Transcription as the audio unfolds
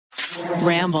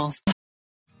Ramble.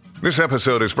 This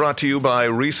episode is brought to you by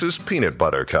Reese's Peanut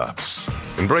Butter Cups.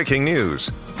 In breaking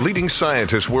news, leading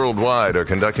scientists worldwide are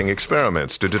conducting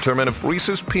experiments to determine if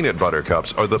Reese's Peanut Butter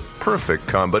Cups are the perfect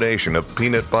combination of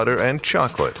peanut butter and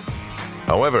chocolate.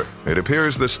 However, it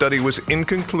appears the study was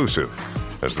inconclusive,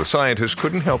 as the scientists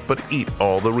couldn't help but eat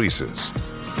all the Reese's.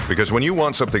 Because when you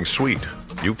want something sweet,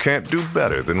 you can't do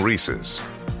better than Reese's.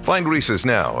 Find Reese's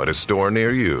now at a store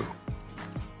near you.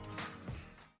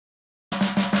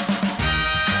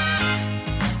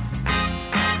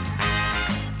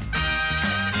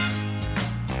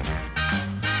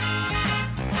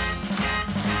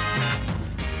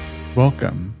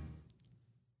 Welcome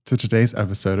to today's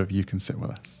episode of You Can Sit With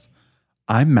Us.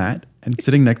 I'm Matt, and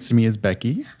sitting next to me is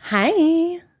Becky.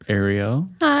 Hi. Ariel.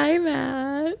 Hi,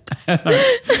 Matt.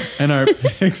 And our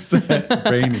pixet,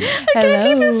 Rainy. I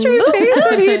can't keep a straight face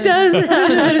when he does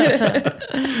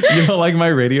that. You don't like my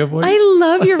radio voice? I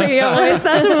love your radio voice.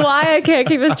 That's why I can't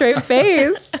keep a straight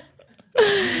face.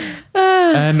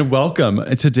 And welcome.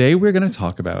 Today we're going to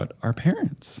talk about our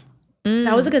parents.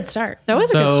 That was a good start. That was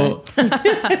a good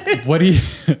start. What do you?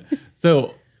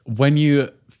 So when you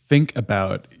think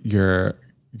about your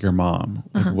mom,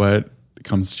 like what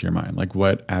comes to your mind? Like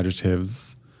what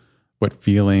adjectives, what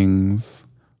feelings,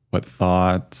 what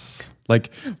thoughts? Like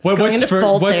what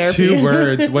two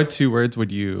words? What two words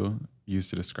would you use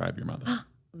to describe your mother?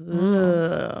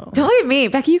 Don't look at me.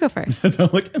 Becky, you go first.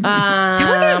 Don't look at me. Don't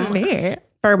look at me.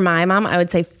 For my mom, I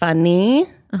would say funny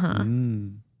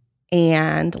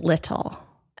and little.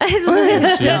 She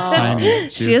is tiny.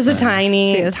 She is a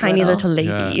tiny little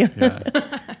lady. Yeah.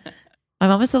 My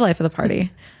mom is the life of the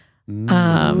party.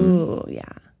 Ooh, yeah.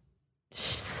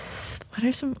 What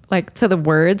are some, like, so the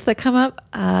words that come up?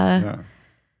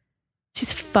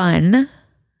 She's fun.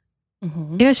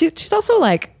 You know, she's also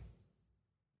like,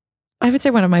 I would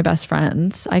say one of my best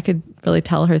friends. I could really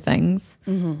tell her things.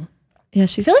 Yeah, I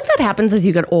feel like that happens as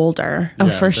you get older. Oh,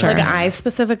 for sure. Like I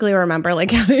specifically remember like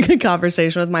having a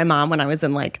conversation with my mom when I was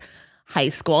in like high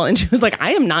school, and she was like,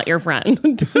 "I am not your friend.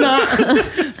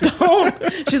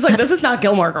 Don't." She's like, "This is not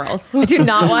Gilmore Girls. I do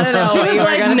not want to know She what was you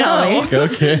like, are going to tell me.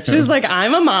 Okay. She's like,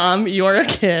 "I'm a mom. You're a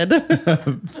kid.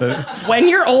 When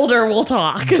you're older, we'll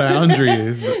talk."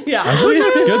 Boundaries. Yeah. I feel like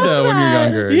that's good though when you're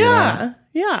younger. Yeah.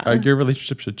 Yeah. Your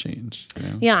relationship should change. You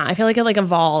know? Yeah. I feel like it like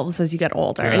evolves as you get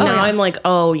older. And now I'm like,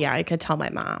 oh yeah, I could tell my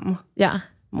mom Yeah.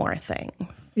 more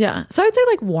things. Yeah. So I'd say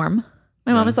like warm.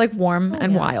 My mom is like warm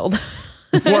and wild.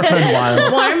 Warm and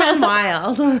wild. Warm and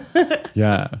wild.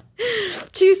 Yeah.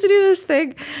 She used to do this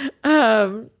thing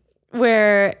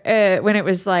where when it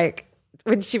was like,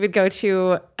 when she would go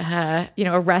to a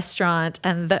restaurant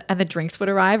and the drinks would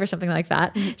arrive or something like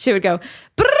that, she would go,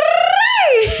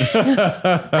 and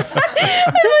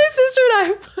my sister and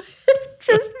I would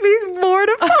just be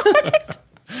mortified.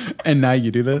 And now you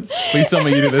do this? Please tell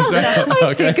me you do this.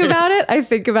 I think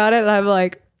about it and I'm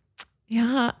like,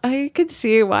 yeah, I could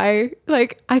see why.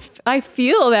 Like, I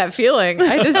feel that feeling.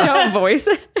 I just don't voice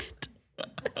it.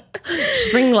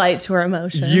 Just bring light to her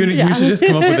emotions. You should just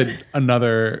come up with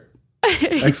another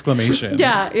exclamation.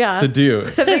 Yeah. To do.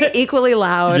 Something equally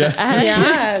loud.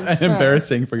 And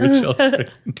embarrassing for your children.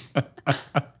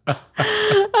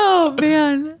 Oh,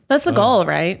 man. That's the goal,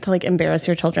 right? To like embarrass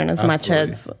your children as much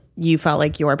Absolutely. as you felt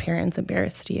like your parents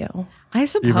embarrassed you. I more.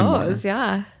 suppose,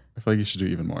 yeah. I feel like you should do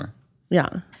even more. Yeah.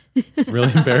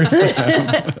 Really embarrass them.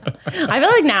 I feel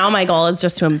like now my goal is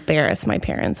just to embarrass my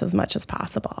parents as much as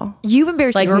possible. You've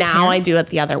embarrassed Like your now I parents? do it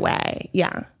the other way.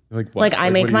 Yeah. Like what? Like I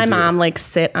Like, make what do my you do? mom like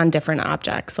sit on different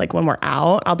objects. Like when we're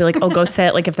out, I'll be like, oh, go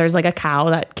sit. Like if there's like a cow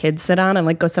that kids sit on, I'm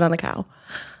like, go sit on the cow.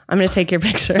 I'm going to take your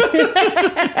picture.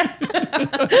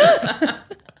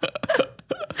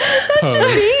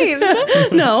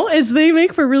 No, they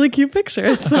make for really cute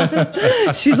pictures.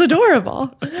 She's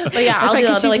adorable. But yeah, I'll do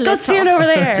that. They're like, go stand over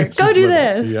there. Go do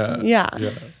this. Yeah.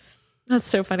 That's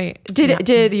so funny.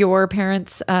 Did your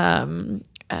parents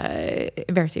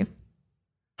embarrass you?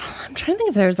 I'm trying to think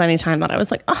if there's any time that I was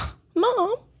like, oh,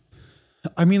 mom.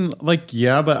 I mean, like,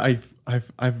 yeah, but I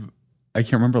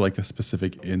can't remember like a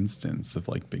specific instance of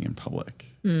like being in public.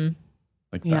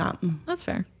 Like that, Yeah. That's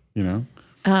fair. you know?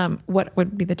 What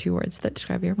would be the two words that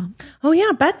describe your mom? Oh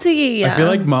yeah, Betsy. I feel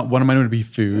like one of mine would be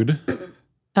food.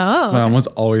 Oh. My mom was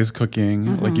always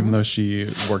cooking. Like even though she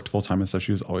worked full time and stuff,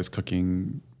 she was always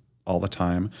cooking all the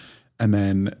time. And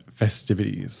then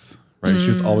festivities, right? She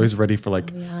was always ready for like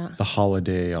the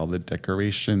holiday, all the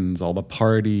decorations, all the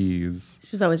parties.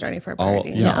 She's always ready for a All,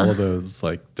 party. all of those,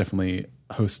 like definitely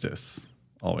hostess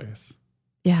always.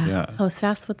 Yeah. Yeah.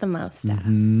 Hostess with the mostess. I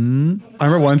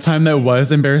remember one time that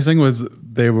was embarrassing was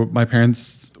my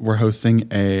parents were hosting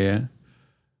a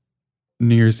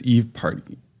New Year's Eve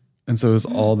party. And so it was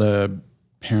all the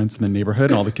parents in the neighborhood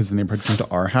and all the kids in the neighborhood came to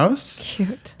our house.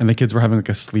 Cute. And the kids were having like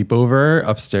a sleepover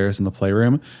upstairs in the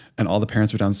playroom. And all the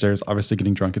parents were downstairs, obviously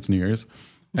getting drunk. It's New Year's.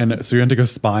 And so we went to go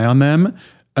spy on them.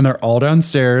 And they're all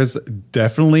downstairs,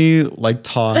 definitely like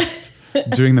tossed,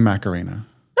 doing the Macarena.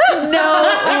 No.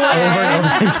 Over and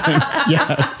over again.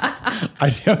 Yes. I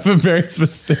have a very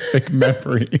specific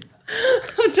memory.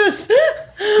 Just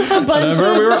a bunch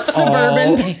Whenever we were of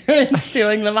suburban parents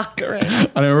doing the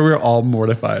Macarena. I remember we were all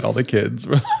mortified. All the kids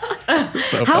were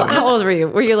so funny. How old were you?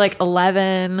 Were you like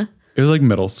 11? It was like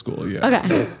middle school, yeah.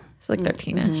 Okay. It's like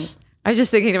 13-ish. I was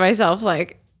just thinking to myself,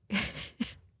 like,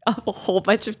 a whole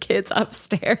bunch of kids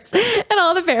upstairs and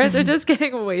all the parents are just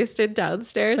getting wasted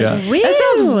downstairs. Yeah.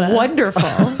 That sounds wonderful.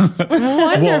 Wonderful.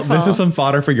 Well, this is some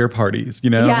fodder for your parties, you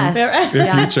know? Yes.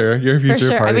 Your future For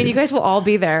sure. parties. I mean, you guys will all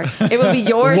be there. It will be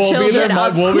your We'll be children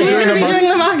there, we'll be upstairs. doing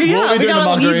the Macarena. We'll be We doing the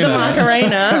gotta lead the Macarena.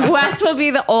 Macarena. Wes will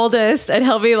be the oldest and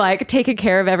he'll be like taking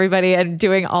care of everybody and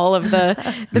doing all of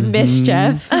the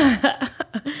mischief.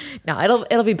 No,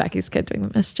 it'll be Becky's kid doing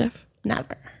the mischief.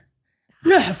 Never.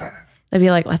 They'd be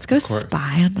like, let's go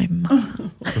spy on my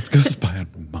mom. Let's go spy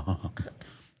on mom.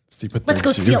 See what Let's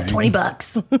go they're steal doing.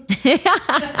 $20.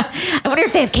 I wonder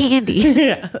if they have candy.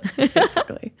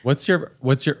 Basically. What's your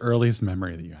earliest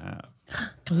memory that you have?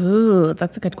 Ooh,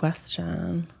 that's a good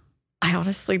question. I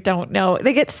honestly don't know.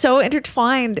 They get so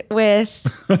intertwined with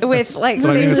like So,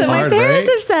 I mean, things it's that my hard, parents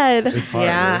right? have said. It's hard.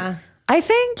 Yeah. Right? I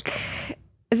think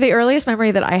the earliest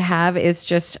memory that I have is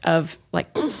just of like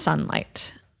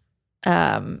sunlight.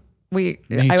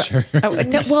 Nature. No,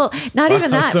 well, not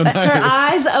even that. so but nice. Her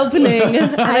eyes opening.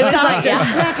 And I a was like, doctor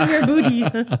yeah. smacking your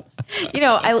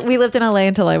booty. We lived in LA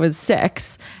until I was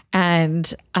 6.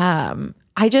 And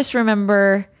I just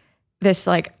remember this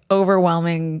like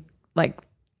overwhelming, like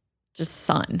just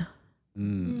sun.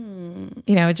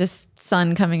 Just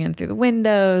sun coming in through the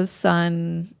windows,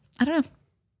 sun, I don't know,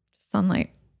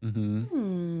 sunlight.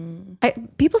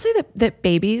 People say that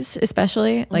babies,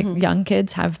 especially like young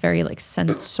kids, have very like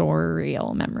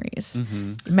sensorial memories,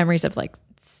 memories of like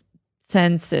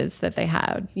senses that they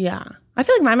had. Yeah. I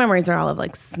feel like my memories are all of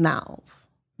like smells.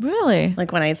 Really?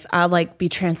 Like when I'll like be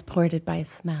transported by a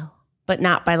smell, but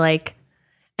not by like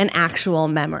an actual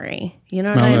memory. You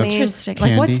know Smell what I of mean? Interesting.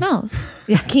 Like what Candy. smells?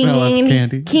 Yeah. Smell of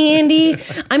candy. Candy.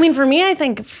 I mean, for me, I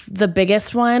think the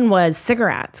biggest one was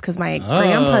cigarettes because my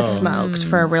grandpa smoked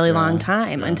for a really long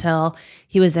time until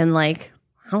he was in like,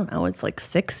 I don't know, it's like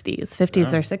 50s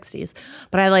or 60s.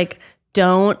 But I like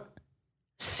don't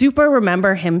super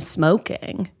remember him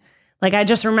smoking. Like I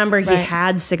just remember he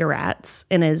had cigarettes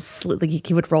in his, like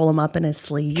he would roll them up in his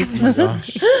sleeve. Oh my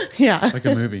gosh. Yeah. Like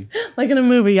a movie. Like in a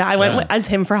movie. Yeah. I went as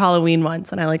him for Halloween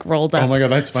once and I like rolled up Oh my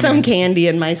God, that's funny. some candy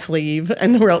in my sleeve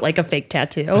and wrote like a fake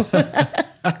tattoo.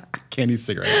 Candy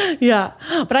cigarette. Yeah.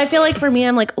 But I feel like for me,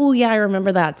 I'm like, oh yeah, I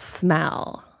remember that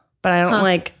smell. But I don't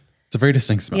like, It's a very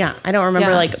distinct smell. yeah, I don't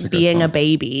remember Yeah. like Cigarette being smell. a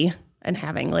baby and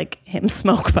having like him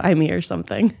smoke by me or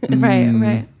something.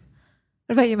 Right.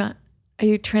 What about you, Matt? Are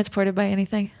you transported by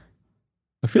anything?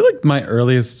 I feel like my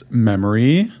earliest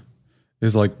memory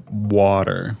is like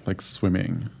water, like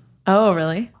swimming. Oh,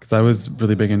 really? Because I was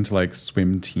really big into like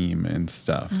swim team and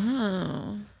stuff.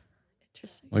 Oh,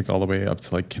 interesting. Like all the way up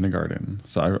to like kindergarten.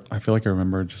 So I feel like I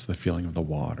remember just the feeling of the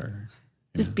water.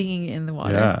 Just being in the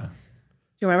water. Yeah.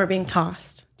 Do you remember being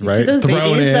tossed? Do you Right? see those Thrown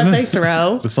babies in. that they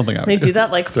throw? There's something out They there. do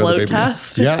that like Throw the float baby in.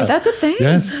 test. Yeah. That's a thing.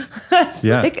 Yes.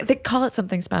 Yeah. They call it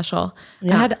something special.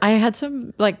 Yeah. I had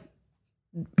some like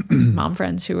mom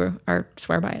friends who are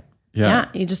swear by it. Yeah.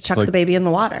 You just chuck Like- the baby in the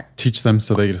water. Teach them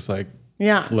so they just like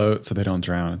Yeah. float so they don't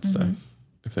drown and stuff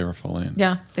if they were falling.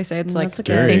 Yeah. They say it's like That's a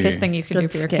the good- safest thing you can do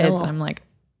good for your skill. kids. And I'm like,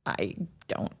 I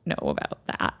don't know about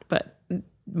that, but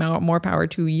more power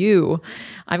to you.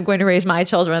 I'm going to raise my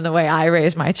children the way I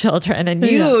raise my children and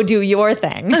you do your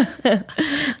thing.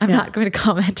 I'm not going to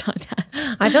comment on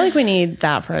that. I feel like we need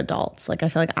that for adults. Like I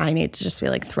feel like I need to just be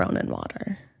like thrown in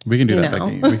water. We can do that, know.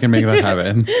 Becky. We can make that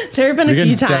happen. There have been We a can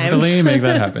few definitely times. make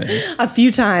that happen. A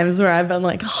few times where I've been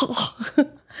like,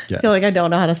 Yes. I feel like I don't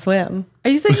know how to swim.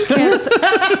 Are you saying you can't?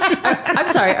 I'm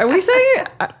sorry. Are we saying,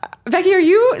 Becky, are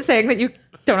you saying that you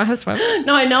don't know how to swim?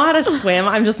 No, I know how to swim.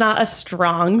 I'm just not a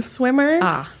strong swimmer.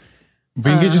 We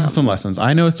can get you some lessons.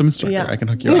 I know a swim instructor. yeah. I can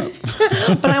hook you up.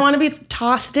 But I want to be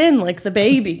tossed in like the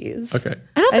babies. Okay.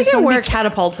 I don't I think just it want to be works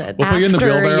catapulted. We'll put you in the after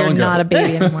wheelbarrow you're and go. not a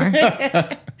baby anymore.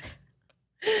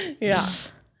 Yeah.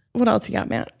 What else you got,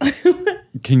 Matt?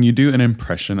 Can you do an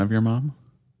impression of your mom?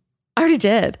 I already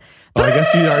did. Oh, I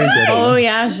guess you already did it. Oh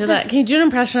yeah, should that? Can you do an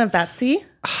impression of Betsy?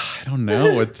 I don't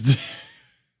know what to do.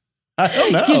 I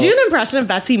don't know. Can you do an impression of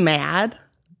Betsy mad?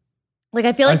 Like,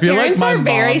 I feel like feel like parents my are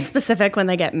very mom- specific when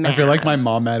they get mad. I feel like my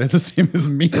mom mad is the same as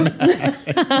me mad.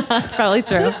 That's probably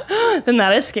true. Then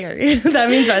that is scary. That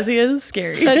means Bessie is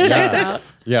scary. That checks out.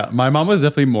 Yeah, my mom was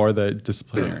definitely more the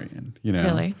disciplinarian, you know?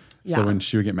 Really? So Yeah. when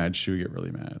she would get mad, she would get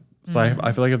really mad. So I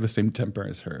feel like I have the same temper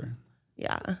as her.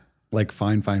 Yeah. Like,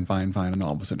 fine, and then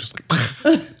all of a sudden just like,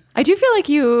 I do feel like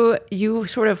you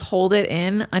sort of hold it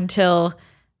in until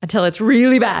it's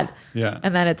really bad. yeah.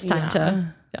 And then it's time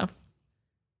to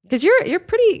because you're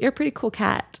pretty cool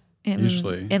cat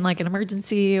Usually. in like an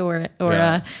emergency or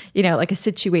Yeah. like a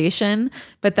situation.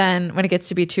 But then when it gets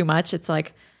to be too much, it's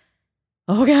like,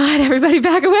 oh God, everybody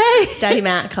back away. Daddy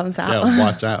Matt comes out. Yeah,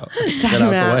 watch out. Get out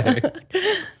the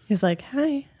way. He's like,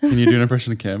 hi. Can you do an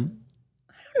impression of Kim?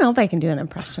 I don't know if I can do an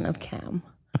impression of Kim.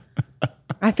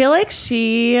 I feel like it's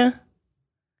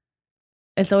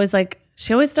always like,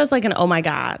 she always does like an oh my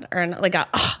God or like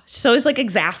she's always like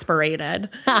exasperated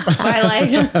by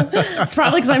like, it's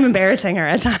probably because I'm embarrassing her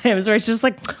at times where it's just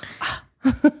like,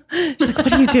 she's like,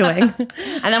 what are you doing?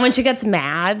 And then when she gets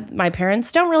mad, my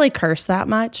parents don't really curse that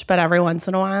much, but every once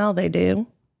in a while they do.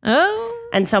 Oh.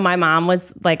 And so my mom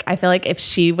was like, I feel like if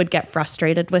she would get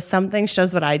frustrated with something, she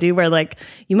does what I do, where like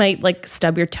you might like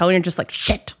stub your toe and you're just like,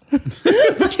 shit.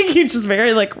 Like you just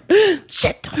very like,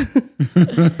 shit.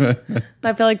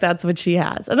 I feel like that's what she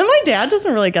has. And then my dad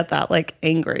doesn't really get that like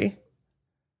angry.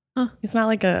 Huh. He's not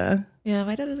like Yeah,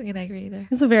 my dad doesn't get angry either.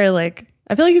 he's a very like,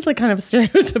 I feel like he's like kind of a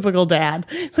stereotypical dad.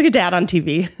 He's like a dad on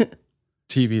TV.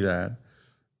 TV dad.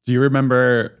 Do you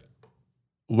remember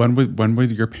when were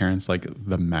your parents like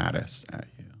the maddest at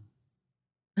you?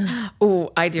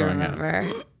 Oh, I do Growing up. remember.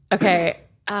 Okay.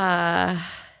 Oh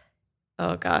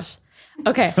gosh.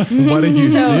 Okay. What did you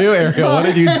So- do, Ariel? What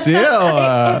did you do?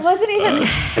 It wasn't even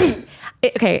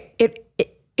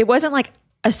it wasn't like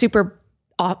a super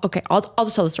okay, I'll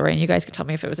just tell the story and you guys can tell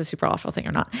me if it was a super awful thing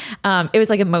or not. It was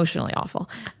like emotionally awful.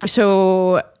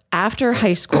 So after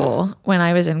high school, when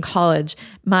I was in college,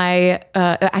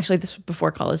 actually this was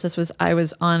before college. I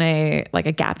was on a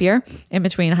gap year in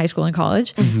between high school and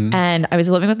college, and I was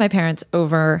living with my parents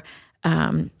over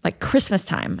like Christmas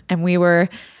time, and we were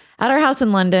at our house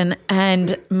in London.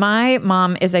 And my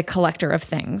mom is a collector of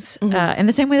things, in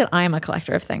the same way that I am a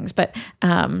collector of things, but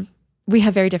we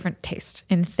have very different taste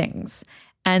in things,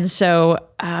 and so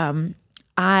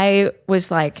I was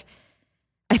like,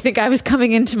 I think I was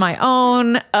coming into my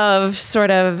own of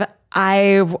sort of,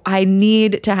 I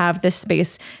need to have this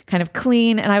space kind of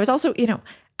clean. And I was also,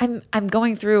 I'm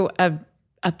going through a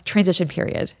transition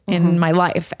period in my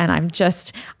life. And I'm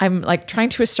like trying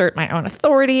to assert my own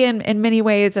authority in many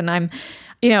ways. And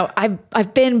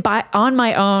I've been on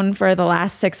my own for the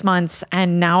last 6 months,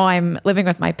 and now I'm living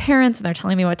with my parents and they're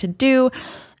telling me what to do.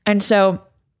 And so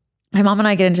my mom and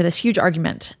I get into this huge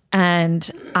argument, and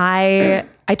I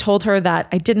told her that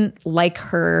I didn't like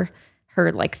her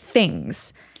like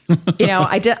things.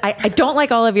 I don't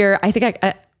like all of your, I think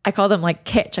I call them like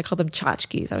kitsch. I call them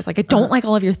tchotchkes. I was like, I don't like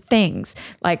all of your things.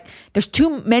 Like there's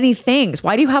too many things.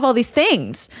 Why do you have all these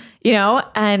things?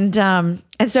 And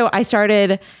so I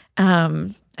started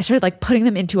like putting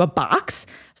them into a box.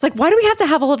 It's like, why do we have to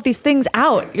have all of these things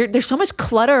out? There's so much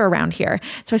clutter around here.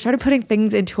 So I started putting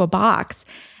things into a box,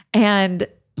 and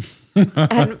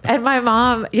my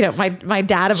mom, my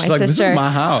dad and my She's like, sister. this is my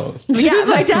house. Yeah,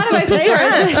 my dad and my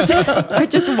sister are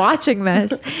just watching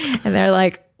this, and they're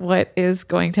like, what is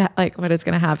going to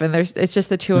happen? It's just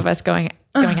the two of us going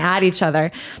at each other.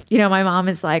 My mom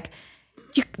is like,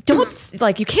 you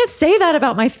can't say that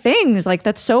about my things. Like,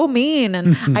 that's so mean.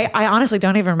 And I honestly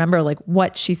don't even remember like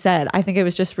what she said. I think it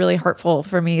was just really hurtful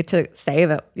for me to say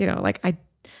that,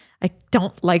 I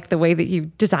don't like the way that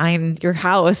you design your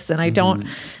house, and I don't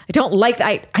like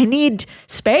that. I need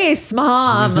space,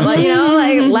 Mom.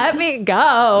 Let me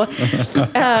go.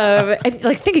 And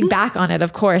like thinking back on it,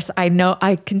 of course, I know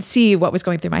I can see what was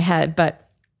going through my head, but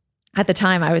at the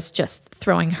time I was just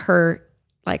throwing her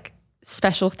like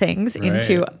special things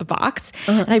into a box,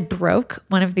 and I broke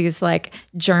one of these like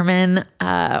German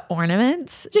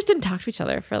ornaments. Just didn't talk to each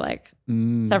other for like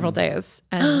several days,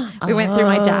 and we went through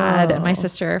my dad and my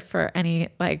sister for any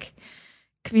like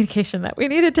communication that we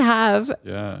needed to have.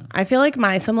 Yeah. I feel like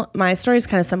my story is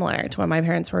kind of similar to when my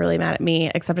parents were really mad at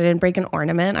me, except I didn't break an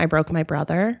ornament. I broke my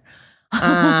brother.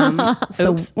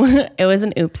 So it was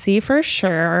an oopsie for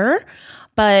sure.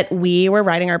 But we were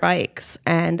riding our bikes,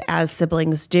 and as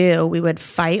siblings do, we would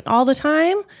fight all the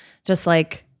time. Just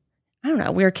like, I don't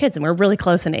know, we were kids and we were really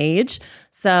close in age.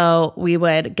 So we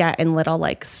would get in little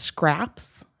like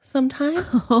scraps sometimes.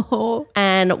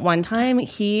 And one time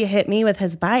he hit me with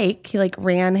his bike. He like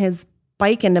ran his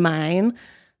bike into mine.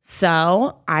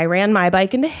 So I ran my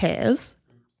bike into his.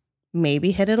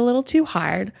 maybe hit it a little too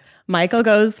hard. Michael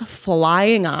goes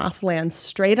flying off, lands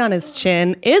straight on his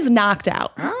chin, is knocked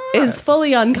out, is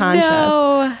fully unconscious.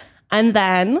 No. And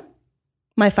then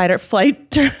my fight or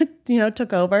flight,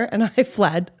 took over, and I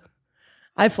fled.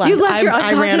 You left your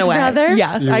I ran unconscious away. brother?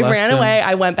 Yes, You I left ran him? away.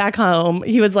 I went back home.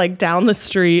 He was like down the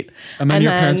street. And then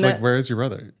your parents were like, where is your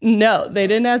brother? No, they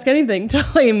didn't ask anything till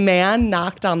a man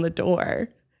knocked on the door,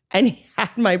 and he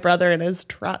had my brother in his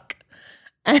truck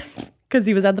because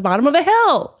he was at the bottom of a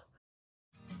hill.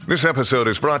 This episode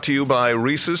is brought to you by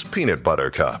Reese's Peanut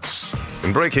Butter Cups.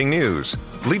 In breaking news,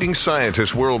 leading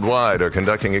scientists worldwide are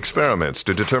conducting experiments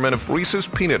to determine if Reese's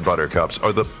Peanut Butter Cups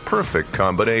are the perfect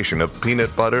combination of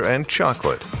peanut butter and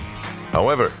chocolate.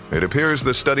 However, it appears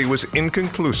the study was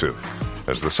inconclusive,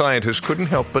 as the scientists couldn't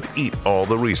help but eat all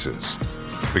the Reese's.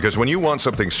 Because when you want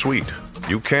something sweet,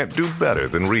 you can't do better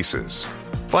than Reese's.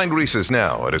 Find Reese's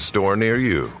now at a store near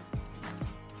you.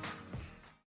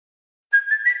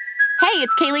 Hey,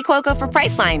 it's Kaylee Cuoco for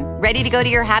Priceline. Ready to go to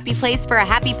your happy place for a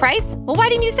happy price? Well, why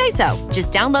didn't you say so?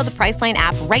 Just download the Priceline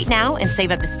app right now and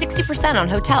save up to 60% on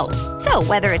hotels. So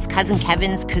whether it's Cousin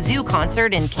Kevin's Kazoo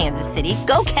Concert in Kansas City,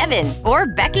 go Kevin, or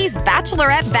Becky's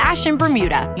Bachelorette Bash in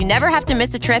Bermuda, you never have to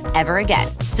miss a trip ever again.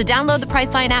 So download the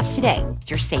Priceline app today.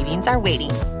 Your savings are waiting.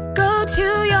 Go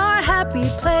to your happy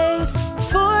place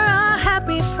for a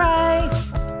happy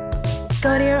price.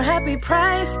 Go to your happy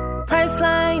price,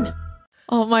 Priceline.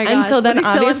 Oh my gosh. And so then Was he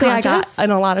still obviously I got unconscious?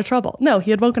 in a lot of trouble. No,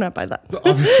 he had woken up by then.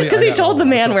 Obviously, Because I he got told a the lot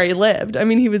man of where he lived. I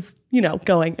mean, he was,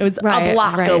 going. It was Right, a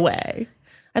block right. away.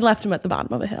 I left him at the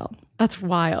bottom of a hill. That's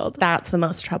wild. That's the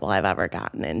most trouble I've ever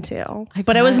gotten into. I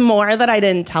But it was bet. more that I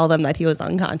didn't tell them that he was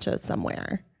unconscious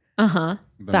somewhere. Uh-huh.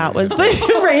 That was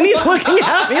Rainey's looking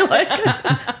at me like,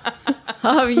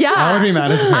 Yeah. I would be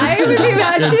mad as well. I would be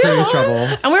mad In too. pretty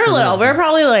trouble. and we were little. We were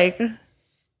probably like,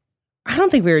 I don't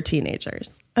think we were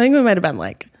teenagers. I think we might have been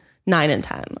like 9 and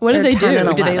 10. What did Or they 10 do?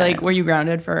 and Did they 11. were you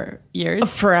grounded for years?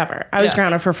 Forever. I was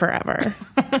grounded for forever.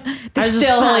 I was just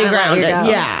still fully haven't let you grounded. go.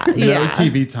 Yeah. No yeah.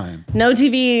 TV time. No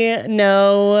TV,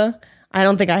 no. I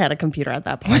don't think I had a computer at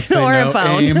that point say or no a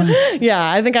phone. AIM. Yeah,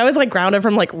 I think I was like grounded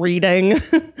from like reading.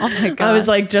 Oh my god. I was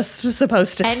like just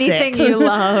supposed to Anything sit. you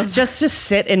love. just to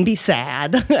sit and be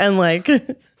sad and like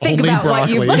think Think Only about what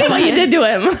you've broccoli. done. what you did to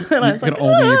him. And I was You like, can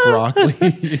only eat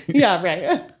broccoli. yeah,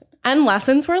 right. And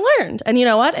lessons were learned. And you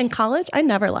know what? In college, I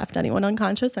never left anyone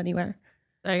unconscious anywhere.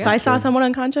 There you If go. I saw someone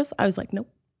unconscious, I was like, nope.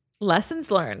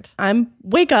 Lessons learned.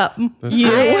 Wake up. You.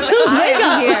 I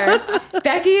am here.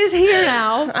 Becky is here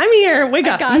now. I'm here. Wake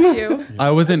up. Got you. I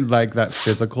wasn't like that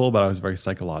physical, but I was very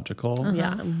psychological.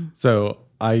 Yeah. So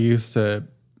I used to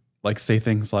like say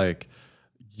things like,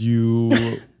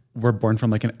 you were born from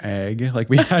like an egg. Like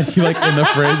we had you like in the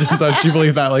fridge. And so she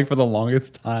believed that like for the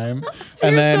longest time.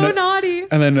 And so naughty.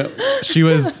 And then she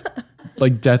was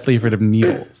like deathly afraid of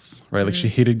needles, right? Like she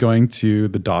hated going to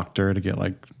the doctor to get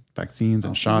like vaccines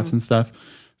and shots and stuff.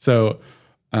 So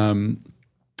I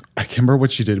can't remember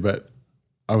what she did, but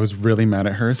I was really mad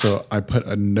at her. So I put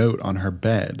a note on her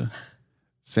bed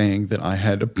saying that I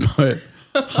had put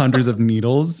hundreds of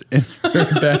needles in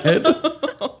her bed.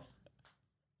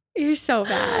 You're so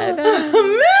bad.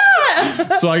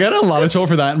 So I got in a lot of trouble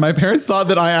for that. And my parents thought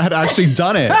that I had actually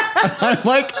done it. I'm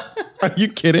like, are you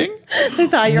kidding? I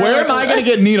thought you were Where am I going to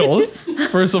get needles?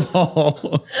 First of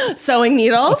all, sewing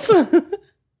needles.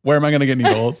 where am I going to get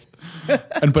needles?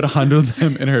 And put 100 of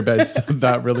them in her bed. So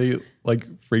that really like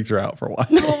freaked her out for a while.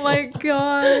 Oh my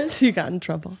god. You got in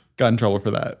trouble. Got in trouble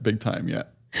for that big time. Yeah.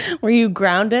 Were you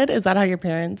grounded? Is that how your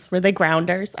parents were? They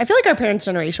grounders? I feel like our parents'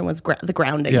 generation was the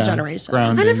grounding Yeah. generation.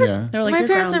 Grounding, yeah. They were like, My "You're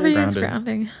parents never grounded." used Grounded.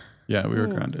 grounding. Yeah, we were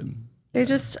grounded. They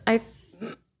just, I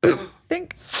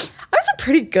think I was a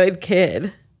pretty good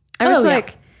kid. I was Oh, yeah.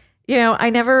 like, I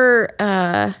never,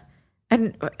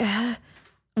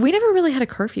 we never really had a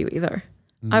curfew either.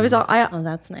 I was, Oh,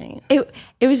 that's nice.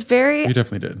 it was very, We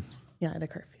definitely did. Yeah, I had a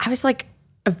curfew. I was like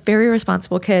a very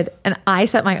responsible kid, and I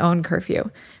set my own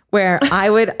curfew where I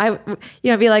would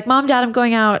be like, Mom, Dad, I'm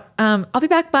going out. I'll be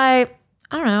back by,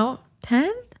 I don't know,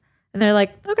 10. And they're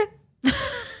like, okay.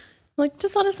 Like,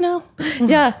 just let us know.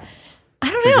 Yeah.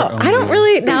 I don't your know. own I don't rules.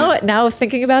 really now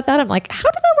thinking about that. I'm like, how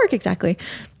did that work exactly?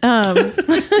 How did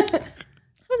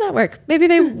that work? Maybe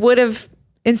they would have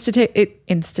If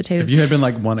instituted. you had been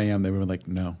like 1 a.m., they would have been like,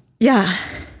 no. Yeah.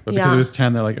 But because Yeah. it was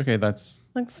 10, they're like, okay, that's,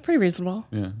 Like, it's pretty reasonable.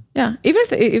 yeah. Yeah. Even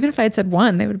if I had said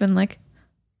 1, they would have been like,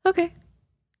 okay,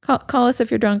 call us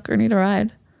if you're drunk or need a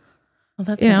ride. Well,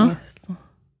 that's You know? nice.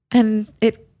 And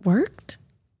it worked.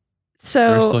 We're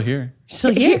So still here.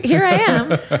 Still here, here. here I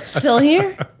am. Still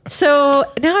here. So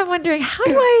now I'm wondering, how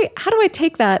do I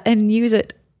take that and use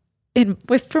it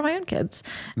for my own kids.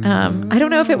 I don't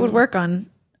know if it would work on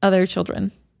other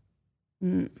children.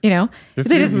 You know, It's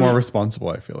to be more responsible,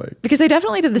 I feel like. because they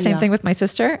definitely did the same thing with my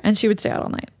sister, and she would stay out all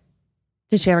night.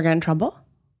 Did she ever get in trouble?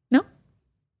 No,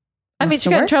 I mean,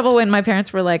 she got in trouble when my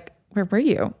parents were like, "Where were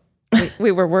you?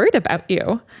 We were worried about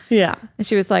you." Yeah. And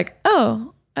she was like,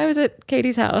 "Oh, I was at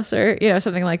Katie's house," or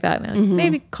something like that. And they're like,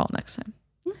 maybe call next time.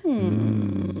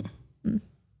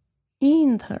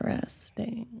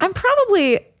 Interesting. I'm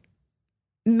probably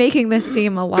making this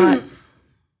seem a lot.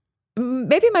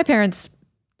 Maybe my parents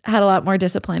had a lot more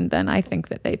discipline than I think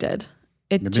that they did.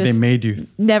 It Maybe just they made you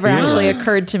never feel actually it.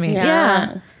 occurred to me.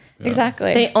 Yeah. Yeah,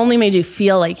 exactly. They only made you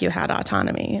feel like you had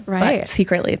autonomy. Right. But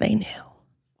secretly they knew.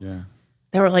 Yeah.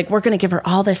 They were like, we're going to give her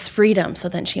all this freedom. So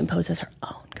then she imposes her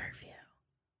own curfew.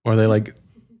 Or they like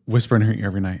whisper in her ear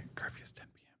every night, curfew's 10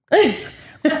 p.m.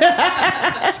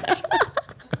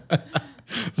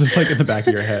 It's just like in the back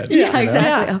of your head. yeah,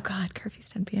 exactly. Oh God, curfew's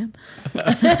 10 p.m. Well,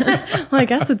 I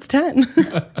guess it's 10.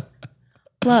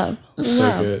 Love. So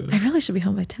good. I really should be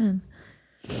home by 10.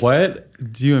 What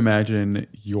do you imagine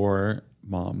your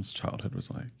mom's childhood was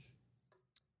like?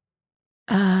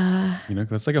 You know, 'cause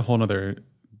that's like a whole nother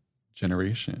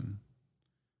generation.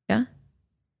 Yeah.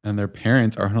 And their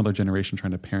parents are another generation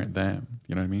trying to parent them.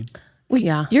 You know what I mean? Well,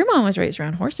 yeah. Your mom was raised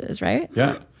around horses, right?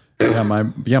 Yeah. My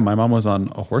mom was on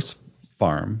a horse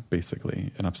farm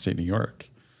basically in upstate New York.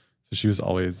 So she was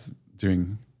always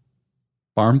doing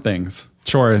farm things,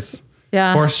 chores,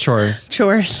 Yeah. horse chores.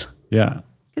 Chores. Yeah.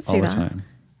 Could see all the that. time.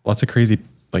 Lots of crazy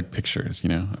like pictures, you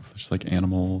know, of just like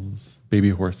animals, baby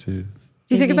horses.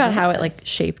 Do you think about how it like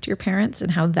shaped your parents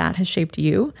and how that has shaped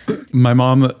you? My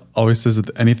mom always says that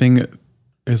anything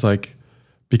is like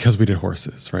because we did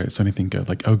horses, right? So anything good,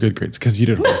 like, oh, good grades because you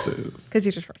did horses. Because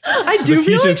you just I do It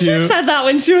feel like teaches she you- said that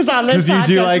when she was on this 'Cause you podcast.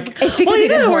 do, like- She's It's because you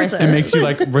did horses. It makes you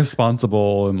like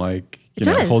responsible and like, you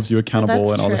know, does. holds you accountable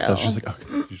That's and all this true. stuff. She's like, oh,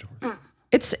 'cause you did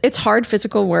horses. It's hard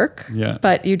physical work. Yeah.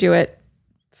 But you do it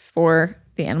for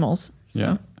the animals. So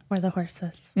Yeah. We're the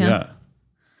horses. Yeah.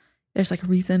 there's like a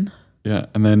reason. Yeah.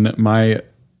 And then my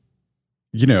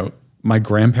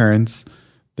grandparents,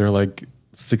 they're like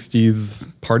 60s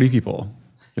party people.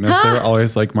 You know, so they were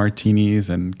always like martinis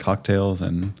and cocktails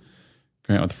and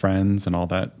going out with friends and all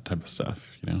that type of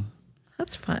stuff, you know?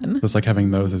 That's fun. It's like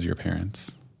having those as your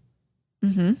parents.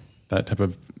 Mm-hmm. That type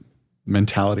of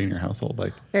mentality in your household.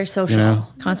 Like, Very social. you know?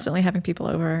 Constantly having people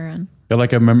over and Yeah,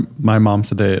 like I remember my mom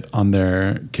said that on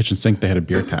their kitchen sink, they had a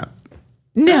beer tap.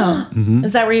 no.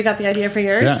 Is that where you got the idea for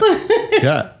yours? Yeah.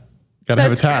 Yeah. Gotta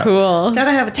have a tap. Cool.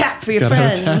 Gotta have a tap for your Gotta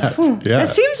friends. have a tap. Yeah.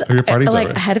 That seems Have your parties like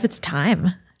over. ahead of its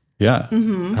time. Yeah.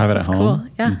 Have it at home. Cool.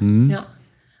 Yeah. Yeah.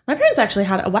 My parents actually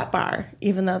had a wet bar,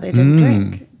 even though they didn't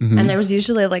drink. And there was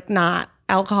usually like not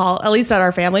alcohol, at least at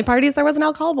our family parties, there wasn't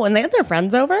alcohol. But when they had their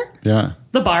friends over, Yeah.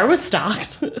 the bar was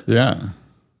stocked. It's Yeah.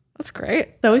 That's great.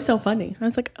 always so funny. I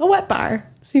was like, a wet bar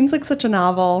seems like such a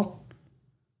novel,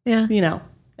 Yeah. you know,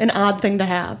 an odd thing to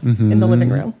have in the living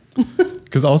room.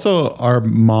 Because also our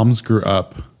moms grew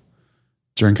up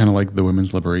during kind of like the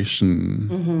women's liberation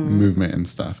movement and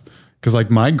stuff. Because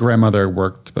like my grandmother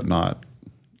worked, but not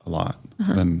a lot.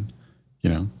 So then,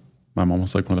 you know, my mom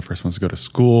was like one of the first ones to go to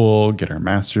school, get her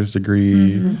master's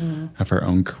degree, have her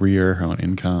own career, her own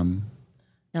income.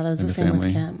 Yeah, that was in the the same family.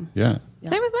 with Kim. Yeah.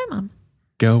 Same as my mom.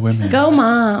 Go women. Go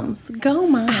moms. Go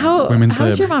moms. How Women's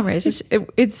how's lib. your mom raised?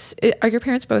 Are your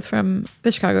parents both from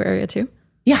the Chicago area too?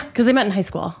 Yeah, because they met in high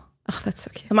school. Oh, that's so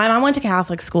cute. So my mom went to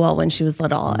Catholic school when she was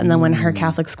little. And then when her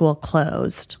Catholic school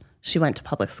closed, she went to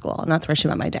public school. And that's where she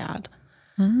met my dad.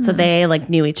 So they like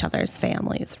knew each other's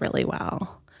families really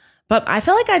well. But I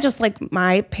feel like I just like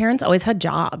my parents always had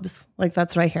jobs. Like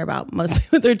that's what I hear about mostly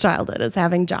with their childhood is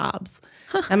having jobs.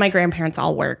 And my grandparents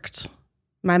all worked.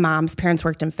 My mom's parents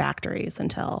worked in factories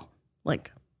until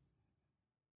like,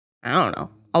 I don't know,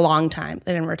 a long time.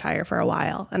 They didn't retire for a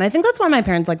while. And I think that's why my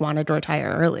parents like wanted to retire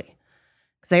early.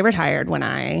 Because they retired when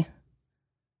how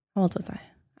old was I?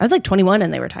 I was like 21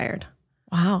 and they retired.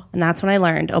 Wow. And that's when I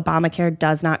learned Obamacare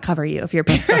does not cover you if your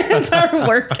parents are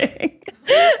working.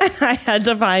 And I had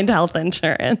to find health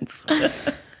insurance.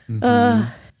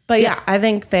 But yeah, I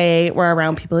think they were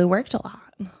around people who worked a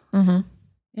lot.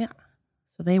 Yeah.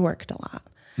 So they worked a lot.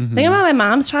 Think about my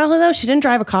mom's childhood though. She didn't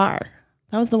drive a car.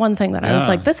 That was the one thing that I was Yeah.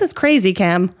 like, this is crazy,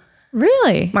 Kim.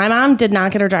 Really? My mom did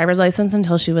not get her driver's license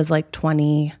until she was like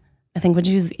 20. I think when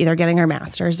she was either getting her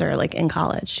master's or like in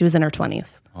college. She was in her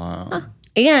 20s. Wow.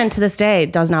 And to this day,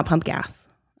 does not pump gas.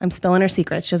 I'm spilling her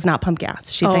secret. She does not pump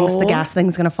gas. She thinks the gas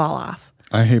thing's going to fall off.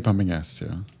 I hate pumping gas too.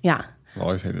 Yeah. I've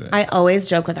always hated it. I always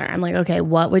joke with her. I'm like, okay,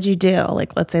 what would you do?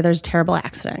 Like, let's say there's a terrible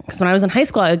accident. Because when I was in high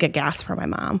school, I would get gas for my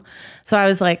mom. So I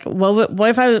was like, what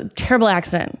if I have a terrible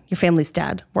accident? Your family's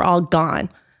dead. We're all gone.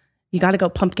 You got to go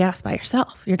pump gas by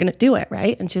yourself. You're going to do it,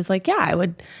 right? And she's like, yeah, I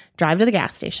would drive to the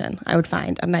gas station. I would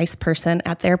find a nice person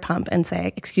at their pump and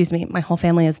say, excuse me, my whole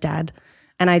family is dead.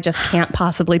 And I just can't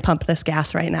possibly pump this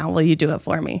gas right now. Will you do it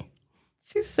for me?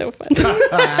 She's so funny.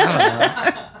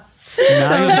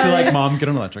 Now you just be like, Mom, get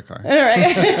an electric car. All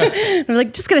right. I'm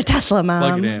like, just get a Tesla,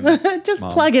 Mom. Plug it in. Just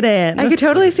Mom. plug it in. I could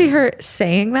totally see her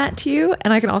saying that to you,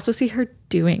 and I can also see her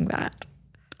doing that.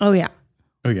 Oh, yeah.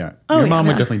 Oh, yeah. Oh, Your yeah, mom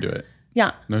would no. definitely do it.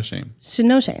 Yeah. No shame.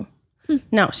 No shame.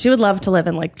 No, she would love to live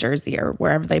in like Jersey or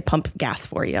wherever they pump gas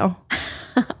for you.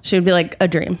 She would be like, a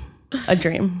dream. A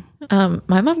dream.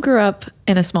 My mom grew up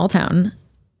in a small town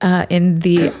in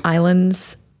the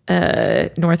islands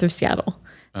north of Seattle.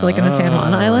 So like in the San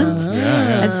Juan Islands.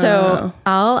 Yeah. And so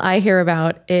all I hear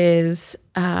about is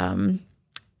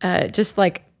just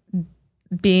like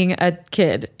being a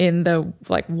kid in the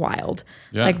like wild,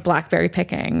 like blackberry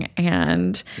picking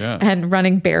and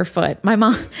running barefoot. My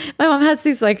mom has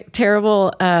these like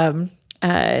terrible, she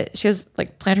has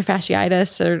like plantar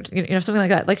fasciitis or, you know, something like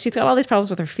that. Like she's got all these problems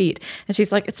with her feet. And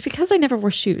she's like, it's because I never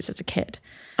wore shoes as a kid.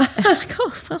 And I'm like,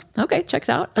 oh, well, okay, checks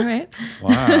out. All right.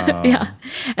 Wow. Yeah.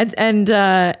 And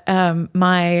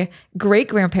my great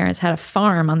grandparents had a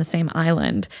farm on the same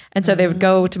island. And so they would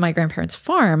go to my grandparents'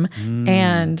 farm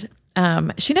and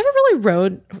she never really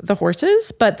rode the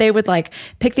horses, but they would like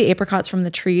pick the apricots from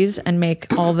the trees and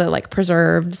make all the like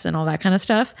preserves and all that kind of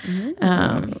stuff.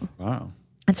 Wow.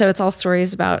 And so it's all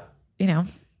stories about, you know,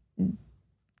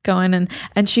 going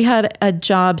and she had a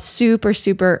job super,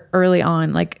 super early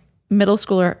on, like middle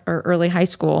school or early high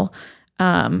school,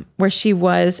 where she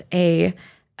was so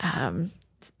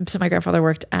my grandfather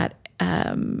worked at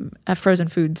a frozen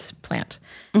foods plant.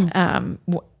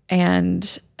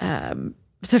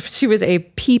 So she was a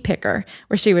pea picker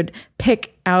where she would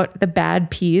pick out the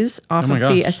bad peas off of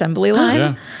the assembly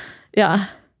line. Yeah.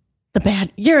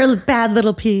 You're a bad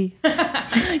little pea.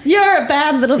 You're a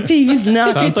bad little pea, you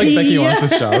naughty Sounds like pea. Becky wants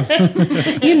this job.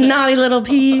 You naughty little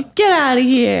pea. Get out of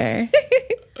here.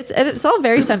 It's all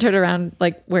very centered around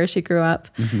like where she grew up.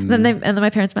 And then my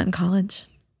parents met in college.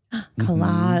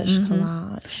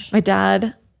 Collage. My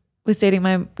dad was dating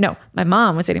my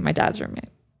mom was dating my dad's roommate.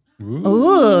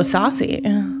 Ooh, saucy.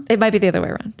 It might be the other way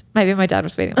around. Maybe my dad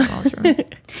was dating my mom's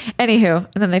roommate. Anywho,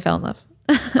 and then they fell in love.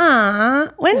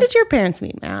 When did your parents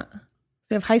meet, Matt?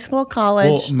 So you have high school, college.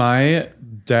 Well, my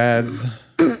dad's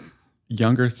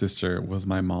younger sister was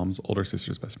my mom's older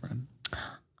sister's best friend.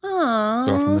 Aww.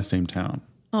 So we're from the same town.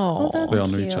 Oh, that's They all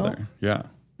knew cute. each other. Yeah.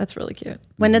 that's really cute.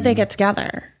 When did they get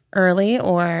together? Early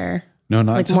or? No,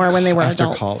 not Like until more when they were after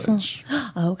adults. college.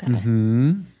 Oh, okay.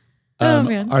 Man.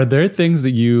 Are there things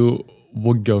that you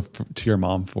would go to your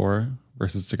mom for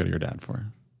versus to go to your dad for?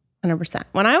 100%.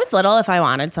 When I was little, if I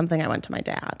wanted something, I went to my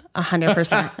dad.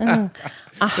 100%. 100%.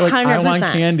 Like, I want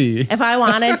candy. If I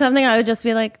wanted something, I would just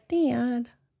be like, Dad.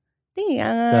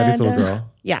 Daddy's little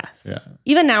girl. Yes. Yeah.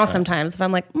 Even now, sometimes if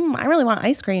I'm like, I really want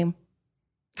ice cream.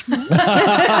 Just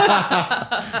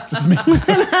make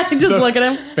I just look at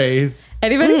him. face.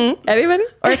 Anybody? Anybody?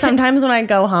 Or sometimes when I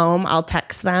go home, I'll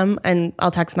text them and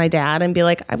I'll text my dad and be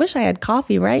like, I wish I had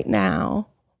coffee right now.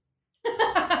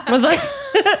 With like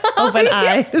open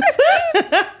eyes.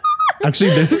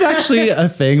 Actually, this is actually a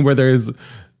thing where there's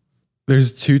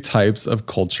two types of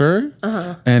culture,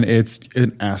 and it's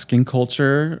an asking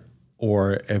culture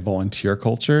or a volunteer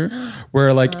culture,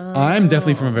 where like I'm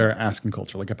definitely from a very asking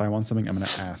culture. Like if I want something, I'm going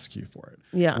to ask you for it.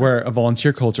 Yeah. Where a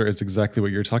volunteer culture is exactly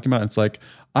what you're talking about. It's like,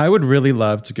 I would really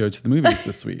love to go to the movies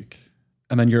this week.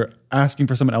 And then you're asking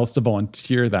for someone else to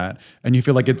volunteer that. And you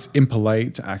feel like it's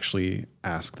impolite to actually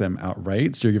ask them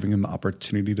outright. So you're giving them the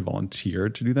opportunity to volunteer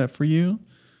to do that for you.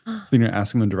 So then you're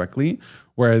asking them directly.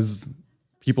 Whereas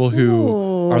people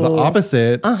who are the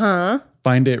opposite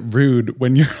find it rude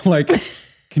when you're like,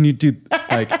 can you do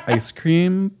like ice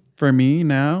cream for me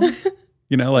now?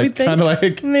 You know, like kind of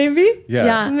like, Maybe.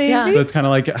 yeah. Maybe. So it's kind of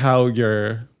like how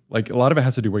you're, like a lot of it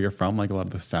has to do where you're from. Like a lot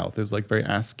of the South is like very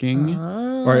asking,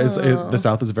 or the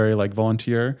South is very like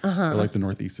volunteer, or like the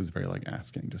Northeast is very like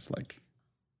asking, just like,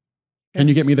 can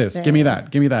you get me this? Give me that.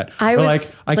 Give me that. I or was, like,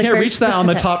 I like, can't very reach that on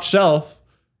the specific. top shelf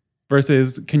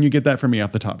versus can you get that for me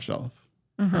off the top shelf?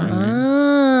 Oh,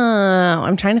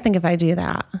 I'm trying to think if I do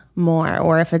that more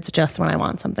or if it's just when I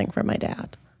want something from my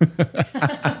dad.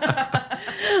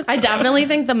 I definitely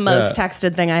think the most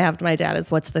texted thing I have to my dad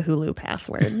is what's the Hulu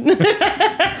password?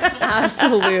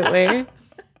 Absolutely.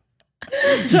 So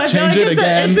I feel Change like it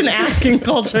again. it's an asking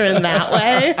culture in that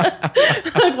way.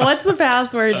 Like, what's the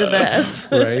password to this?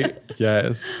 Right?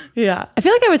 Yes. Yeah. I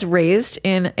feel like I was raised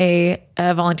in a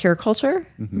volunteer culture,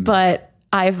 but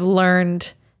I've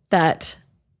learned that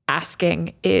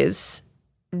asking is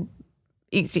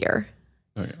easier.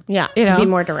 Oh, yeah. Yeah. You To know? be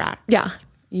more direct. Yeah.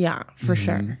 Yeah, for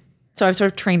sure. So I've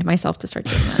sort of trained myself to start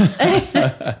doing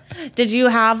that. Did you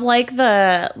have like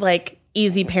the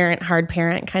easy parent, hard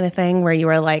parent kind of thing where you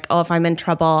were like, oh, if I'm in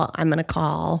trouble, I'm going to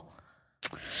call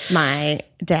my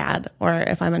dad, or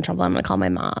if I'm in trouble, I'm going to call my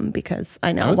mom because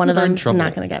I know was one of never in them's trouble.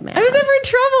 not going to get mad. I was never in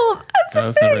trouble. That's I the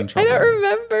was never thing. in I don't trouble.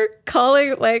 remember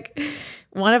calling like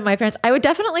one of my parents. I would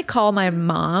definitely call my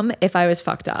mom if I was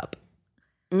fucked up.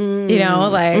 You know,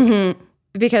 like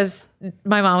because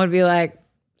my mom would be like,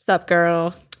 "Sup,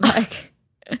 girl?" Like,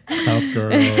 South girl.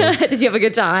 did you have a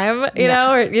good time? You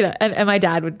know, or and my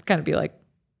dad would kind of be like,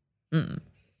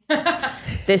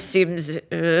 "This seems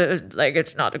like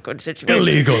it's not a good situation."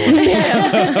 Illegal.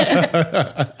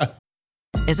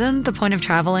 Isn't the point of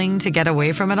traveling to get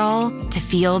away from it all? To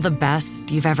feel the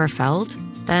best you've ever felt?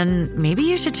 Then maybe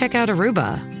you should check out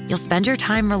Aruba. You'll spend your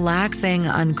time relaxing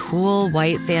on cool,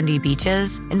 white, sandy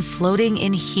beaches and floating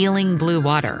in healing blue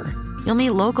water. You'll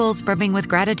meet locals brimming with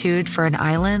gratitude for an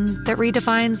island that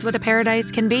redefines what a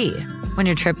paradise can be. When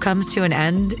your trip comes to an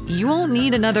end, you won't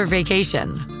need another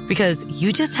vacation because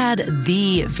you just had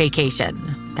the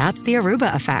vacation. That's the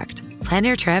Aruba effect. Plan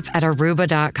your trip at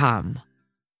Aruba.com.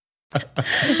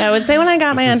 I would say when I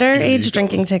got my This is underage illegal.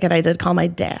 drinking ticket, I did call my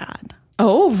dad.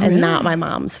 Oh, And not my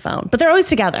mom's phone. But they're always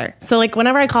together. So like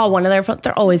whenever I call one of their phones,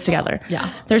 they're always together.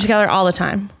 Yeah. They're together all the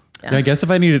time. Yeah, I guess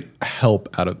if I needed help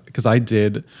out of, because I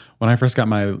did, when I first got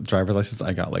my driver's license,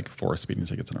 I got like 4 speeding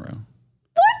tickets in a row.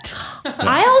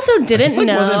 I also didn't Just like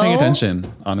know. wasn't paying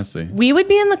attention, honestly. We would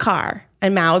be in the car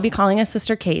and Matt would be calling his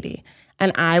sister Katie.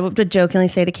 And I would jokingly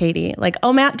say to Katie, like,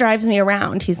 oh, Matt drives me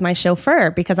around. He's my chauffeur,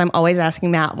 because I'm always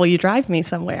asking Matt, will you drive me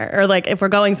somewhere? Or like, if we're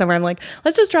going somewhere, I'm like,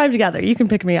 let's just drive together. You can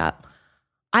pick me up.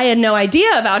 I had no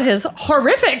idea about his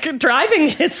horrific driving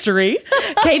history.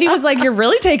 Katie was like, you're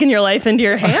really taking your life into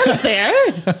your hands there.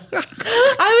 I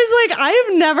was like, I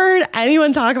have never heard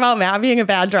anyone talk about Matt being a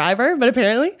bad driver, but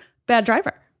apparently, bad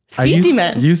driver. Speed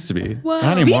demon. Used to be. Not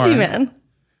Speed anymore. demon.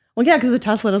 Well, yeah, because the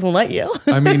Tesla doesn't let you.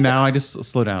 I mean, now I just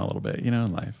slow down a little bit,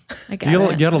 in life. I get You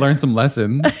it. got to learn some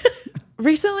lessons.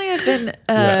 Recently, I've been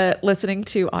listening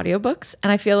to audiobooks,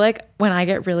 and I feel like when I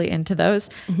get really into those,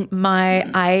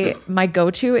 my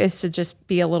go-to is to just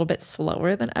be a little bit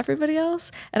slower than everybody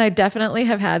else. And I definitely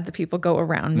have had the people go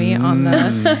around me on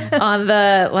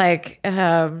the like An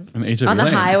HOV on the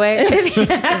lane. highway.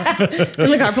 In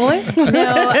the carpooling?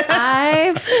 No,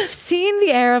 I've seen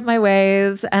the error of my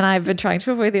ways, and I've been trying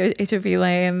to avoid the HOV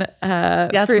lane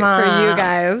Yes, for Mom. you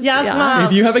guys. Yes, Yeah. Mom.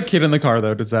 If you have a kid in the car,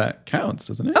 though, does that count,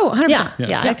 doesn't it? Oh, 100%.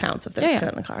 Yeah, it counts if there's a kid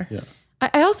in the car. Yeah.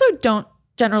 I also don't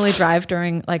generally drive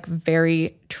during like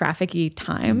very traffic-y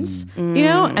times,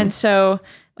 and so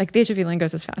like the HOV lane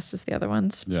goes as fast as the other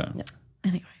ones. Yeah.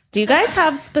 Anyway, Do you guys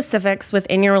have specifics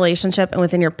within your relationship and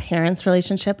within your parents'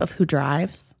 relationship of who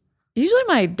drives? usually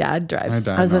my dad drives. My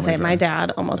dad I was going to say, normally my drives.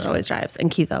 dad almost always drives, and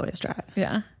Keith always drives.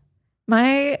 Yeah,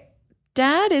 my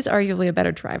dad is arguably a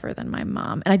better driver than my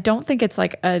mom, and I don't think it's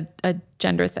like a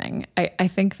gender thing. I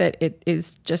think that it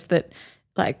is just that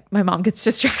like my mom gets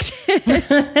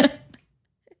distracted.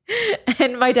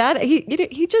 And my dad,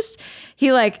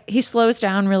 he slows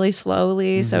down really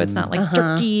slowly, so it's not like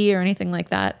jerky or anything like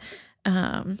that.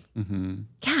 Yeah,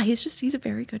 he's a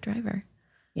very good driver.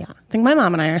 Yeah. I think my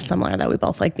mom and I are similar, that we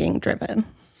both like being driven.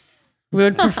 We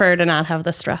would prefer to not have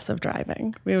the stress of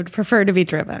driving. We would prefer to be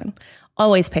driven.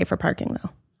 Always pay for parking, though.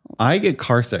 I get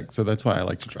car sick, so that's why I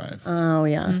like to drive. Oh,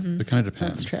 yeah. It kind of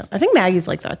depends. That's true. I think Maggie's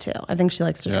like that, too. I think she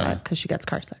likes to Yeah. drive because she gets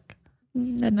car sick.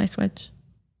 That nice switch.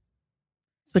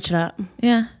 Switch it up.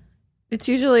 Yeah. It's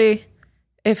usually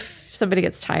if somebody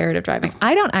gets tired of driving.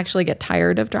 I don't actually get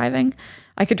tired of driving.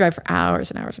 I could drive for hours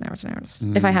and hours and hours and hours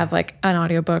if I have like an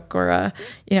audiobook or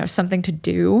something to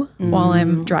do while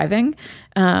I'm driving.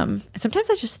 Sometimes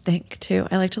I just think too.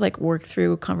 I like to like work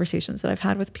through conversations that I've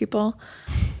had with people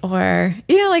or,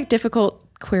 like difficult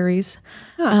queries.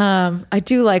 I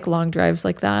do like long drives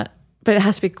like that, but it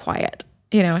has to be quiet,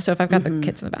 so if I've got the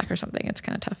kids in the back or something, it's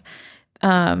kind of tough.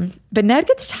 But Ned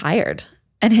gets tired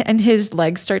and his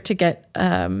legs start to get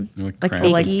like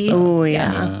cramped. achy. Oh,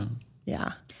 yeah. Yeah.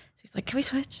 So he's like, can we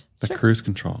switch? The cruise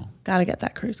control. Got to get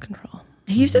that cruise control.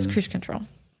 He uses cruise control.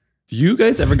 Do you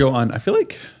guys ever go on? I feel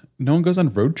like no one goes on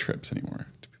road trips anymore.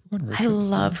 Do people go on road I trips?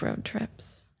 love road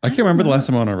trips. I can't remember the last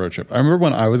time I went on a road trip. I remember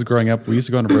when I was growing up, we used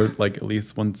to go on a road like at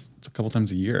least a couple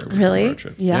times a year. Really? Road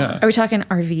trips. Yeah. Are we talking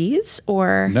RVs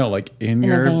or? No, like in a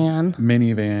your van.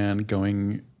 minivan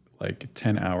going like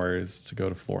 10 hours to go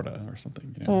to Florida or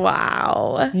something. You know?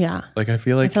 Wow. Yeah. Like I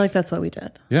feel like that's what we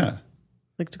did. yeah.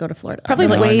 Like to go to Florida. Probably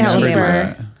No, way I never did cheaper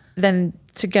that. than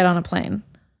to get on a plane.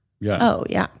 Yeah. Oh,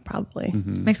 yeah, probably.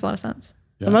 Makes a lot of sense.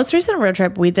 Yeah. The most recent road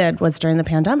trip we did was during the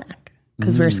pandemic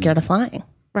because we were scared of flying.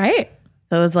 Right.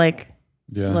 So it was like,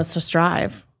 Yeah. let's just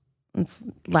drive. It's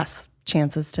less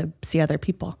chances to see other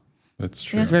people That's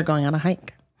true. because we were going on a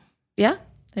hike. Yeah.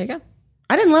 There you go.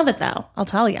 I didn't love it though. I'll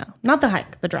tell you. Not the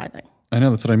hike, the driving. I know,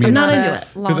 that's what I mean. I'm not Not into a it.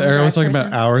 Because long Ariel was drive talking about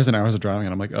person. hours and hours of driving,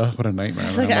 and I'm like, oh, what a nightmare.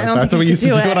 And like, I'm I don't that's think what we you used could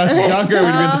to do do when it. I was younger.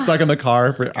 We'd been stuck in the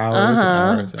car for hours and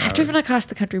hours. And I've driven across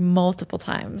the country multiple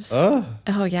times. Oh,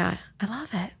 Oh yeah. I love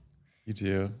it. you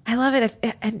do. I love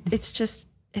it. And it's just,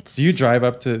 it's. Do you drive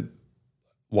up to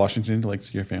Washington to like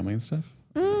see your family and stuff?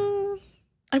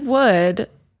 I would.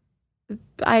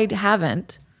 I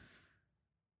haven't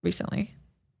recently.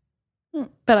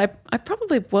 But I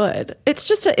probably would. It's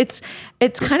just it's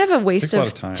kind of a waste Takes a lot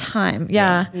of of time. time.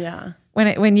 Yeah. Yeah.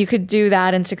 When you could do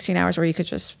that in 16 hours where you could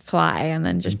just fly and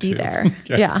then just be too. there.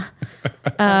 Yeah.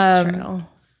 That's true.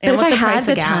 And if with I the had price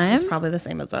the of gas, time- it's probably the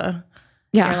same as a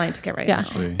Yeah. airline ticket right Yeah. now.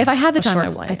 Actually, If I had the A time, short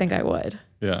I flight. think I would.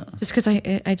 yeah. Just because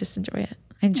I just enjoy it.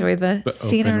 I enjoy the open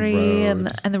scenery and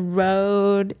road. the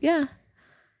road. Yeah.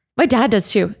 My dad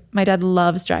does too. My dad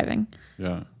loves driving.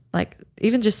 Yeah. Like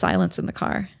even just silence in the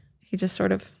car. He just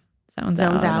sort of zones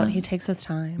Out. He takes his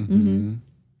time. Mm-hmm.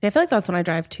 See, I feel like that's when I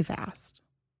drive too fast.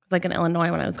 Like in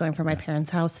Illinois, when I was going from my parents'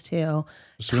 house to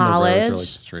Especially when the roads college, are, like,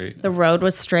 straight. the road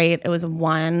was straight. It was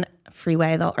one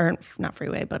freeway, or not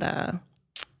freeway, but a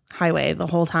highway the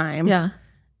whole time. Yeah.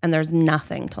 And there's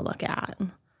nothing to look at.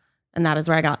 And that is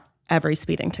where I got every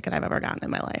speeding ticket I've ever gotten in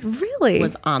my life. Really?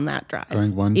 Was on that drive.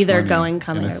 Going 120 Either going,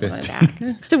 coming, and a or going 50.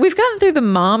 back. So we've gotten through the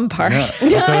mom part. Yeah, that's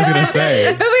what I was gonna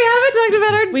say. But we haven't talked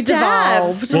about our We dad.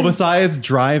 devolved. Well, besides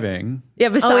driving, Yeah,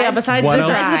 besides, besides what the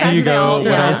else drive. do you go? Yeah.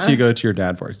 What else do you go to your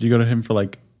dad for? Do you go to him for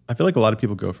like? I feel like a lot of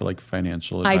people go for like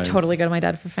financial I advice. totally go to my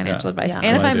dad for financial Yeah. advice. Yeah.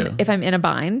 And That's what I do. if I'm in a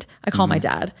bind, I call my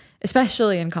dad,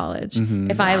 especially in college.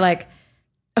 If I like,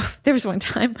 there was one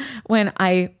time when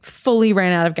I fully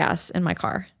ran out of gas in my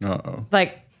car. Uh-oh.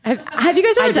 Like, have you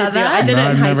guys ever done that? I did No, it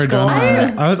in I've high never school. done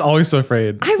that. I was always so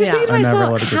afraid. I was Yeah. thinking to I never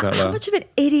myself, let it get that how low. much of an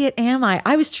idiot am I?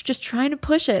 I was just trying to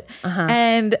push it.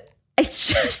 And it's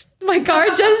just, my car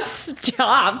just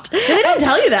stopped. They didn't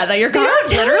tell you that your car don't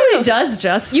tell literally you. does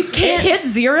just You can't- hit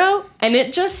zero and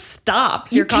it just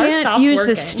stops. Your You car can't stops use working.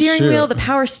 the steering Shoot. wheel. The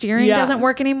power steering Yeah. doesn't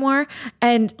work anymore.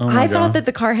 And my I thought God. that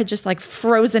the car had just like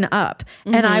frozen up.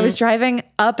 And I was driving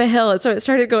up a hill. So it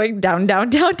started going down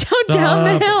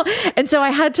the hill. And so I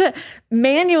had to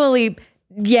manually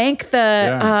yank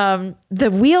the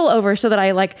wheel over so that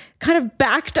I like kind of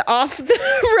backed off the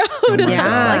road. And I was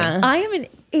God. like, I am an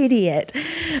idiot.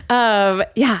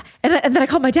 Yeah. And then I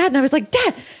called my dad and I was like,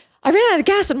 Dad, I ran out of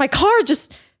gas and my car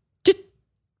just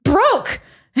broke.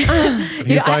 He's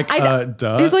like,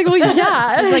 duh. He's like, well,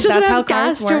 yeah. He's like, it doesn't that's how have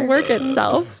gas cars to work. work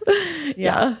itself.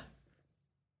 Yeah.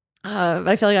 But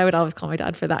I feel like I would always call my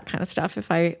dad for that kind of stuff if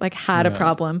I like had a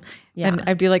problem. Yeah. And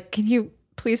I'd be like, can you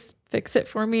please fix it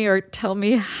for me or tell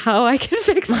me how I can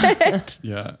fix it?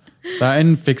 Yeah. That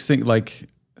and fixing like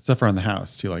stuff around the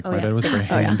house too. Like my yeah. dad was very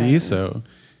Oh, yeah. handy, so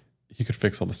he could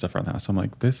fix all the stuff around the house. I'm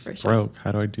like, this broke.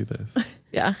 How do I do this?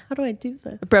 Yeah. How do I do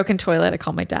this? A broken toilet. I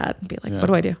call my dad and be like, Yeah. what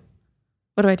do I do?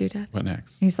 What do I do, Dad? What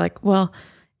next? He's like, well,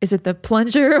 is it the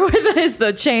plunger or is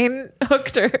the chain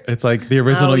hooked or? It's like the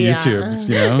original Oh, yeah. YouTubes,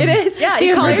 you know? It is. Yeah. The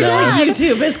You call your original dad.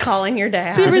 YouTube is calling your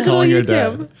dad. The original Calling your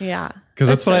YouTube. dad. Yeah. Because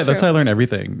that's That's so that's true. how I learn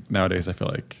everything nowadays. I feel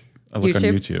like I look on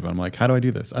YouTube? YouTube and I'm like, how do I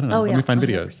do this? I don't know. Oh, Let yeah. me find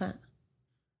videos. 100%.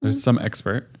 There's some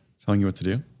expert telling you what to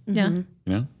do. Yeah. You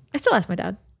know? I still ask my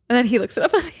dad. And then he looks it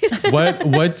up on the internet.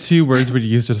 What 2 words would you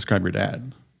use to describe your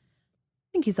dad? I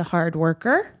think he's a hard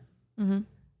worker.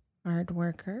 Hard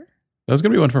worker. That was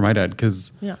gonna be one for my dad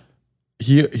because Yeah.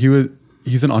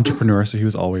 he's an entrepreneur, so he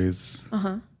was always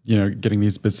you know, getting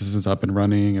these businesses up and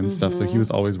running and stuff. So he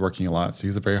was always working a lot. So he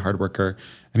was a very hard worker,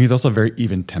 and he's also very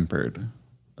even tempered.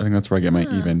 I think that's where I get my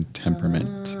even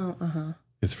temperament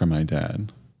is from my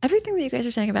dad. Everything that you guys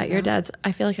are saying about your dads,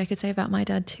 I feel like I could say about my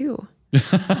dad too.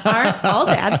 Are all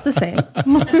dads the same?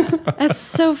 That's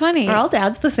so funny. Are all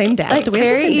dads the same dad? Like Do we have the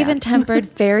very same dad? even tempered,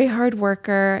 very hard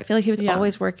worker. I feel like he was Yeah.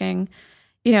 always working,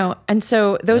 you know. And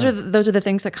so those are the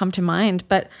things that come to mind.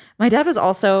 But my dad was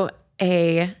also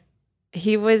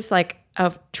he was like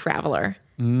a traveler.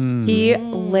 He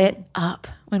lit up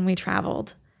when we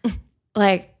traveled.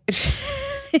 Like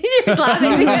You're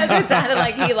laughing because it sounded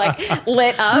like he like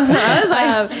lit up.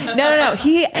 No.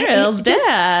 Ariel's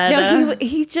dad. No,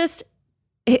 he just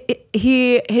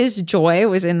his joy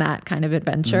was in that kind of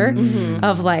adventure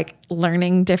of like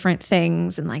learning different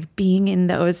things and like being in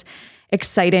those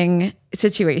exciting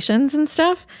situations and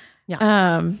stuff.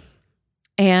 Yeah.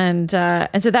 And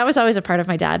so that was always a part of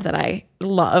my dad that I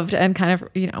loved and kind of,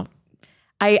 you know,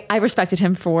 I respected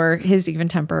him for his even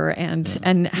temper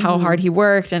and how hard he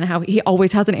worked and how he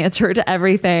always has an answer to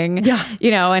everything. Yeah. You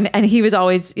know, and he was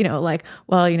always, you know, like,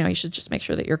 well, you know, you should just make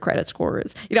sure that your credit score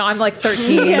is, you know, I'm like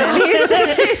 13 and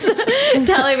he's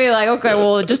telling me like, okay,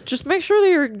 well, just make sure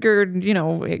that you're, you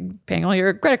know, paying all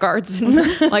your credit cards. And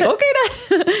I'm like, okay,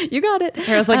 Dad, you got it.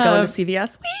 Ariel's like going to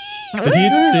CVS.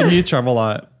 Did he travel a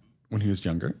lot when he was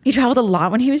younger? He traveled a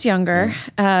lot when he was younger.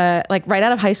 Like right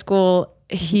out of high school,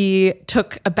 he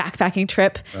took a backpacking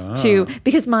trip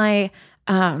because my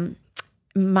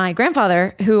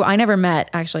grandfather, who I never met,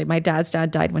 actually, my dad's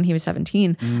dad died when he was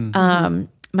 17.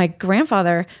 My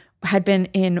grandfather had been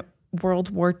in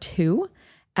World War II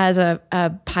as a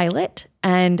pilot.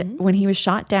 And when he was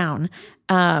shot down,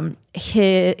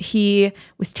 he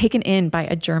was taken in by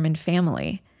a German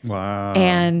family. Wow.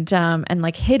 And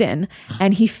like hidden,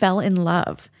 and he fell in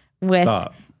love with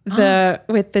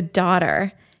the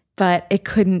daughter, but it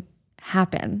couldn't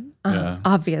happen,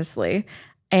 obviously.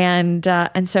 And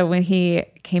so when he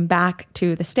came back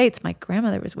to the States, my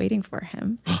grandmother was waiting for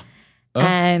him,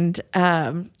 and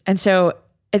so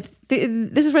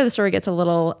this is where the story gets a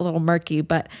little murky.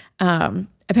 But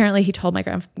apparently, he told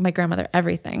my grandmother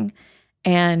everything,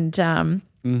 and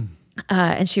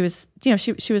she was, you know,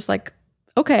 she was like,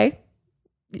 okay,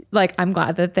 like, I'm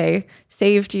glad that they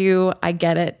saved you. I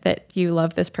get it that you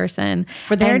love this person.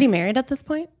 Were they already married at this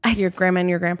point? Your grandma and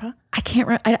your grandpa? I can't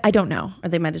remember. I don't know. Or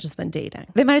they might have just been dating.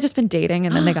 They might have just been dating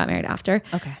and then they got married after.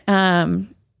 Okay.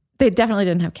 They definitely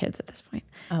didn't have kids at this point.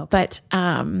 Oh, but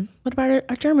what about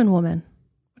our German woman?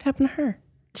 What happened to her?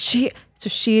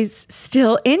 She's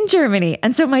still in Germany.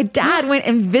 And so my dad went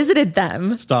and visited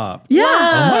them. Stop. Yeah.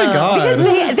 Oh my God.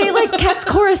 Because they like kept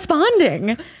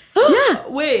corresponding. Yeah.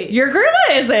 Wait, your grandma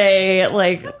is a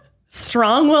like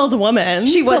strong-willed woman.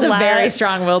 She was to a very let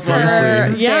strong-willed woman.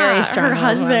 Seriously. Yeah, Very strong her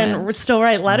husband woman. still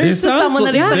write letters This to someone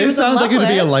that he said he this was in sounds like love it'd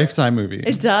be a with. Lifetime movie.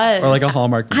 It does. Or like a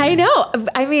Hallmark movie. I know.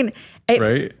 I mean,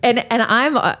 Right? And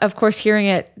I'm of course hearing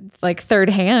it like third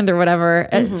hand or whatever.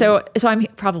 And so I'm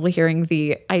probably hearing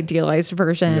the idealized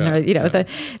version Yeah, or, you know,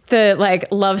 the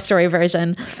like love story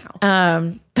version.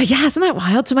 But yeah, isn't that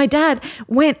wild? So my dad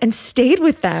went and stayed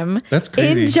with them That's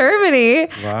crazy. in Germany.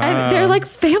 Wow. And they're like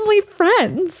family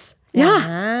friends.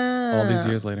 Yeah. All these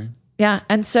years later. Yeah.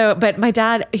 And so, but my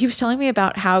dad, he was telling me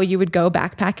about how you would go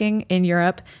backpacking in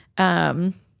Europe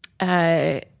when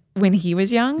he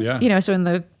was young. Yeah. You know, so in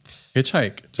the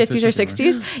Hitchhike. 50s or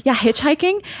 60s. Yeah,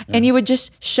 hitchhiking. And you would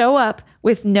just show up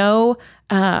with no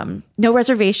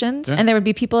reservations. Yeah. And there would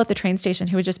be people at the train station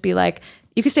who would just be like,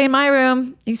 you can stay in my room,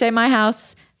 you can stay in my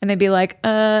house. And they'd be like,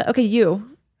 okay,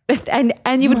 you.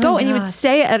 And you would go and you would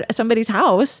stay at somebody's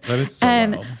house. That is so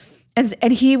wild.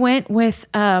 And he went with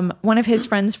one of his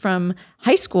friends from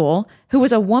high school who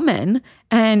was a woman.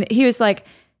 And he was like,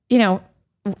 you know,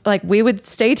 like we would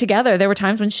stay together. There were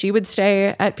times when she would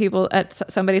stay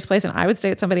at somebody's place and I would stay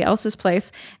at somebody else's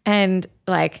place. And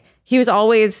like, he was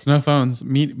always No phones.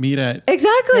 Meet at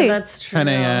exactly. That's true. 10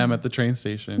 a.m. at the train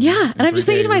station. Yeah. And I'm just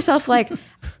thinking to 3 myself, like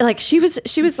she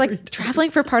was like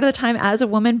traveling for part of the time as a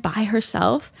woman by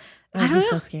herself. I I'd don't be know.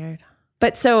 so scared.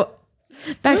 But so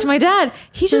back to my dad,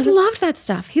 he just loved that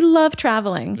stuff. He loved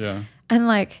traveling. Yeah. And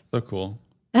like, So cool.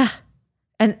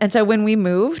 and so when we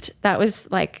moved, that was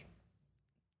like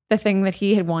the thing that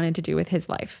he had wanted to do with his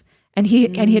life. And he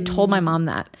had told my mom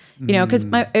that, you know, because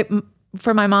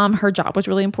for my mom, her job was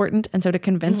really important. And so to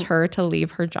convince her to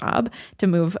leave her job, to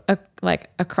move like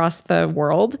across the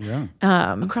world, Yeah.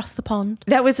 Across the pond.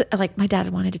 that was like, my dad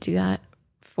wanted to do that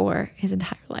for his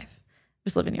entire life.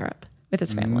 Just live in Europe with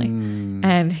his family.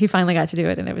 And he finally got to do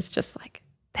it. And it was just like,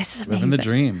 this is amazing. Living the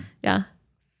dream. Yeah.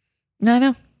 No, I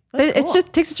know. It cool.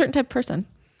 just takes a certain type of person.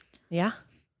 Yeah.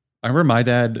 I remember my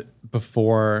dad,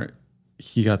 before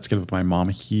he got together with my mom,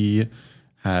 he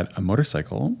had a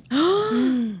motorcycle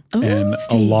and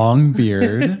a long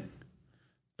beard,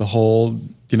 the whole,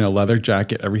 you know, leather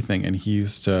jacket, everything. And he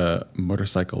used to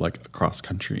motorcycle like across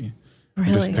country. And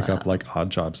just Really? pick up like odd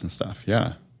jobs and stuff.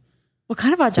 Yeah. What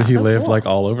kind of odd So job? he lived like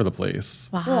all over the place.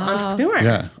 Wow. Well, entrepreneur.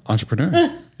 Yeah.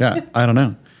 Entrepreneur. Yeah. I don't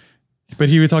know. But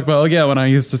he would talk about, oh yeah, when I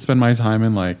used to spend my time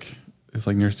in like, it's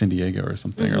like near San Diego or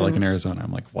something, or like in Arizona.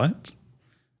 I'm like, what?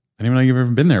 I didn't even know you've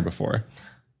ever been there before.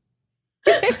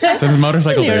 So his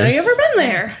motorcycle You've days. ever been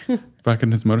there? back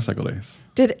in his motorcycle days.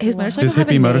 Did his motorcycle His have a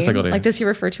hippie name? motorcycle days. Like, does he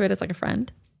refer to it as like a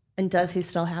friend? And does he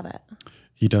still have it?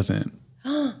 He doesn't.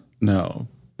 No.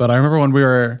 But I remember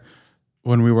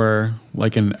when we were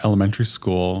like in elementary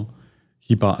school,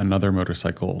 he bought another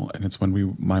motorcycle, and it's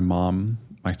when my mom,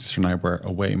 my sister and I were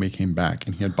away, and we came back,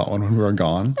 and he had bought one when we were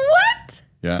gone. What?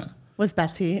 Yeah. Was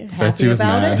Betsy happy Betsy was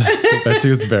about mad. it? Betsy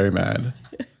was very mad.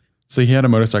 So he had a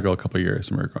motorcycle a couple of years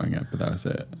when we were growing up, but that was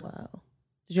it. Wow.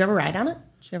 Did you ever ride on it?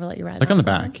 Did she ever let you ride Like on the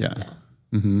back, yeah.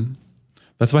 Mm-hmm.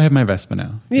 That's why I have my Vespa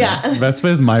now. Yeah. Vespa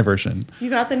is my version You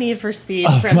got the Need for Speed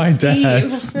of from my Steve.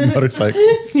 dad's motorcycle.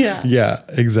 Yeah. Yeah,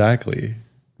 exactly.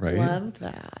 Right? Love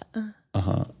that.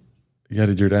 Yeah,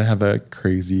 did your dad have a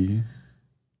crazy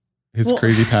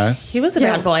past? He was a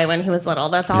bad boy when he was little.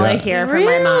 That's all I Yeah. hear from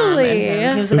my mom. Really? And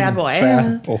him. He was a bad boy.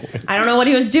 Bad boy. I don't know what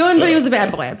he was doing, but he was a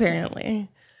bad boy, apparently.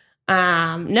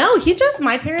 No,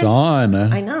 my parents. Dawn.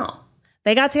 I know.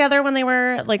 They got together when they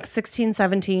were like 16,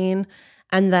 17.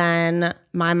 And then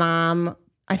my mom,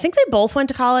 I think they both went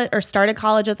to college or started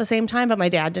college at the same time, but my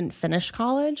dad didn't finish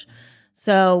college.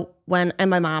 So and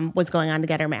my mom was going on to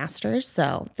get her master's.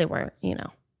 So there were,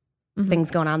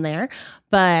 things going on there.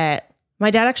 But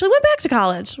my dad actually went back to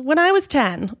college when I was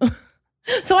 10.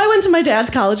 So I went to my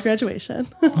dad's college graduation.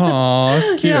 Aw,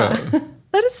 that's cute. Yeah.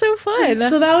 That is so fun.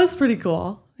 So that was pretty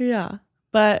cool. Yeah.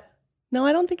 But no,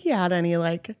 I don't think he had any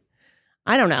I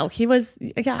don't know. He was,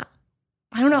 I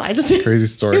don't know. I just, Crazy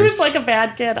stories. he was like a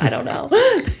bad kid. I don't know.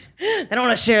 They don't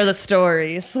want to share the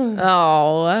stories.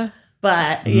 Oh,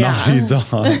 But Naughty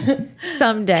Dawn.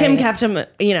 someday. Kim kept him,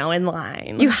 in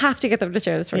line. You have to get them to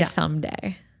share the story Yeah.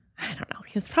 someday. I don't know.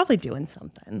 He was probably doing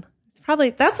something.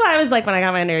 That's why I was like, when I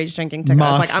got my underage drinking ticket,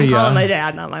 I was like, I'm Mafia. calling my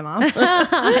dad, not my mom. He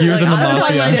was in the I don't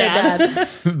want my mafia.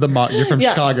 dad. You're from Yeah.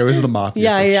 Chicago. This is the mafia.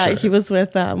 Yeah, for yeah. sure. He was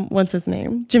with, what's his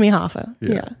name? Jimmy Hoffa.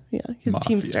 Yeah. Yeah. He's a Mafia.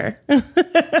 Teamster.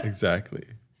 Exactly.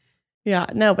 Yeah,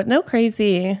 no, but no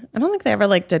crazy. I don't think they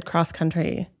ever did cross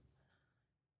country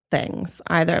things,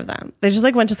 either of them. They just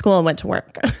went to school and went to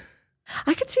work.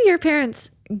 I could see your parents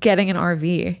getting an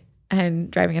RV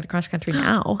and driving it across country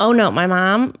now. Oh no, my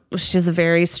mom, she has a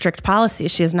very strict policy.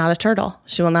 She is not a turtle.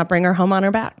 She will not bring her home on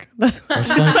her back.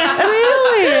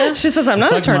 Really? She says, I'm not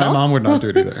It's a like turtle. my mom would not do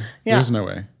it either. Yeah. There's no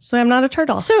way. So I'm not a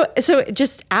turtle. So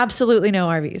just absolutely no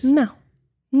RVs. No.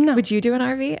 Would you do an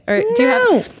RV? Or do you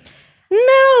have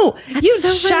No. You so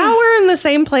funny. shower in the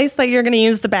same place that you're going to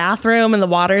use the bathroom, and the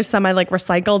water's semi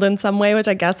recycled in some way, which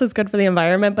I guess is good for the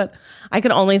environment, but I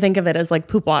could only think of it as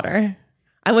poop water.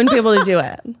 I wouldn't be able to do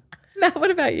it. Matt,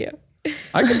 what about you?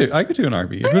 I could do an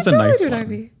RV. If it was a totally nice do an one.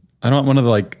 RV. I don't want one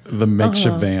of the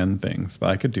makeshift van things, but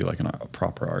I could do a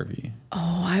proper RV.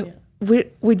 Oh,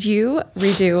 would you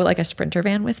redo a Sprinter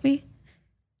van with me?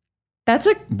 That's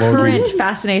a current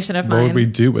fascination of What mine. would we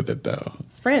do with it though?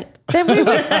 Sprint. Then we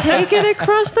would take it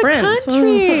across the Sprint.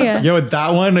 country. Yeah, but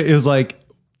that one is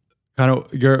kind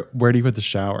of where do you put the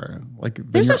shower?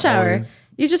 There's no shower.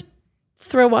 You just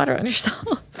throw water on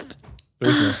yourself.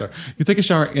 There's no shower. You take a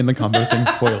shower in the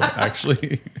composting toilet,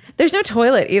 actually. There's no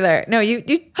toilet either. No, you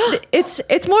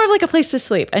it's more of a place to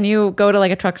sleep, and you go to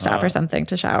a truck stop or something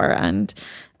to shower, and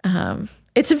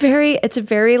it's a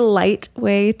very light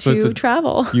way to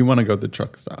travel. You want to go to the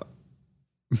truck stop.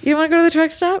 You want to go to the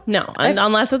truck stop? No,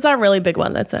 unless it's that really big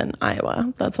one that's in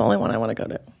Iowa. That's the only one I want to go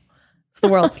to. It's the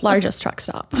world's largest truck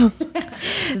stop.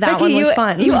 That one was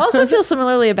fun. You also feel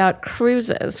similarly about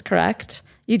cruises, correct?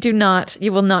 You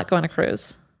will not go on a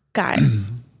cruise.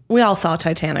 Guys, we all saw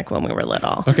Titanic when we were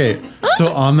little. Okay, so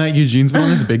on that, Eugene's been on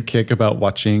this big kick about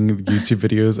watching YouTube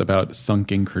videos about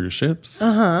sunken cruise ships.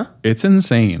 It's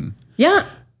insane. Yeah.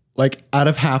 Out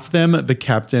of half of them, the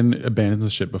captain abandons the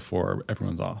ship before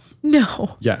everyone's off.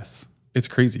 No. Yes, it's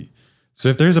crazy. So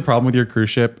if there's a problem with your cruise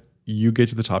ship, you get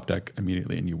to the top deck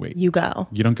immediately and you wait. You go.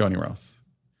 You don't go anywhere else.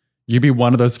 You be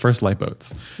one of those first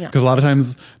lifeboats. Yeah. Because a lot of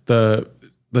times the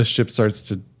ship starts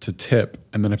to tip,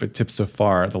 and then if it tips so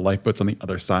far, the lifeboats on the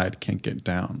other side can't get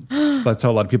down. So that's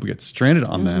how a lot of people get stranded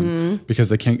on them because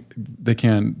they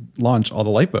can't launch all the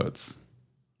lifeboats.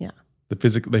 Yeah.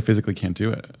 They physically can't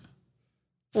do it.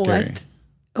 It's scary.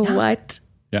 What?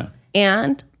 Yeah.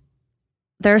 And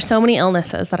there are so many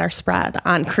illnesses that are spread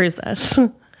on cruises.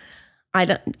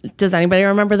 Does anybody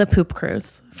remember the poop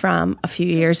cruise from a few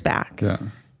years back? Yeah.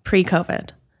 Pre-COVID.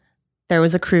 There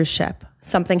was a cruise ship.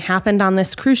 Something happened on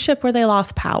this cruise ship where they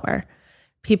lost power.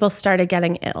 People started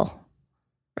getting ill.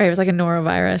 Right. It was like a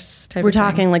norovirus type We're of thing.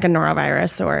 talking like a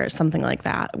norovirus or something like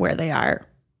that, where they are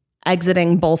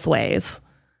exiting both ways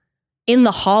in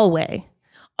the hallway,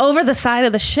 over the side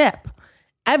of the ship,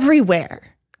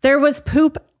 everywhere. There was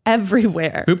poop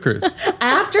everywhere. Poop cruise.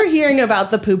 After hearing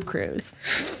about the poop cruise,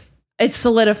 It's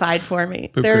solidified for me.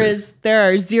 Poop There cruise.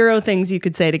 are 0 things you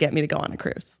could say to get me to go on a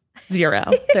cruise. 0.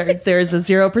 There's a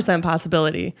 0%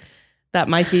 possibility that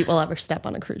my feet will ever step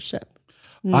on a cruise ship.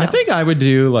 No. I think I would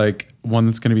do like one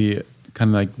that's going to be kind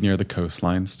of like near the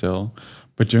coastline still,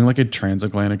 but doing like a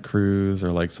transatlantic cruise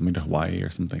or like something to Hawaii or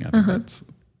something. I think that's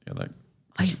like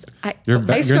I You're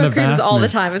used to in go on the cruises all the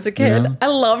vastness, time as a kid. you know? I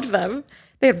loved them.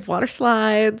 They had water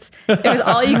slides. It was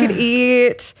all you could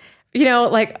eat. You know,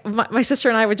 like my sister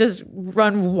and I would just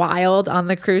run wild on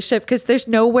the cruise ship because there's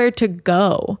nowhere to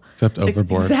go. except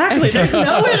overboard. Exactly. There's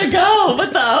nowhere to go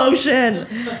but the ocean.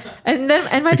 And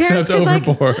my parents Except could like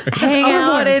overboard. hang out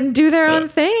Overboard. and do their own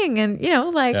thing. And, you know,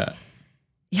 like,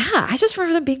 Yeah. I just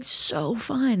remember them being so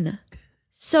fun.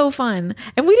 So fun.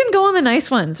 And we didn't go on the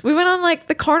nice ones. We went on like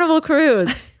the Carnival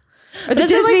cruise or the Is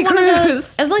it Disney like one of cruise.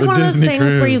 those, it's like The one of those Disney things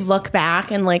where you cruise. look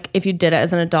back and like if you did it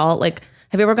as an adult, like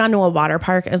have you ever gone to a water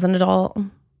park as an adult?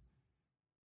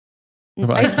 But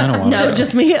I kind of want No, to.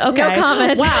 just me. Okay. No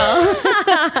comment.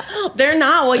 Wow. They're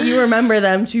not what you remember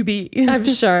them to be. I'm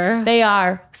sure. They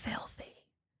are filthy.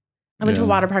 I went to a Yeah.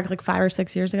 water park like 5 or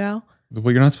 6 years ago.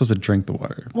 Well, you're not supposed to drink the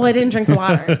water. Well, I didn't drink the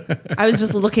water. I was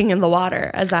just looking in the water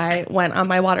as I went on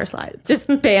my water slides. Just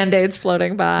Band-Aids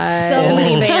floating by. So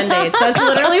many Band-Aids. That's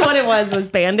literally what it was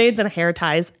Band-Aids and hair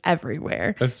ties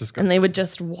everywhere. That's disgusting. And they would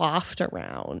just waft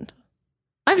around.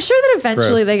 I'm sure that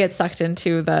eventually Gross. they get sucked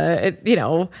into the,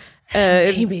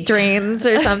 Maybe. drains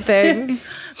or something.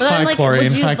 But then, High chlorine,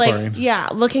 would you, high like, chlorine. yeah,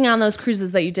 looking on those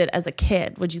cruises that you did as a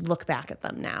kid, would you look back at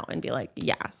them now and be like,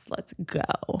 yes, let's go?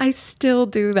 I still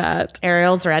do that.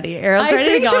 Ariel's ready. Ariel's I ready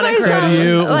to think go to on a myself, So cruise. do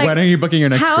you, like, when are you booking your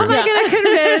next How cruise? am I going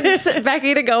to convince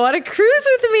Becky to go on a cruise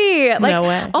with me? Like, No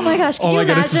way. oh my gosh, can Oh you my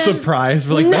god, it's imagine? a surprise.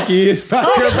 We're like, Becky,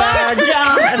 pack your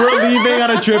bags. We're leaving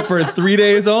on a trip for 3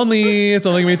 days only. It's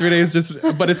only gonna be 3 days,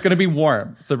 but it's gonna be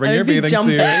warm. So bring I your would be bathing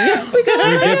jumping. suit. We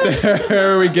get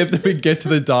there. We get to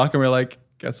the dock, and we're like,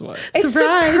 guess what? It's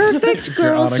Surprise. the perfect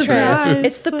You're on girls a trip. cruise.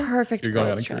 It's the perfect You're going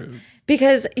girls on a trip. cruise.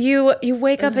 Because you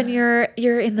wake up and you're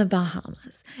in the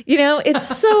Bahamas. You know,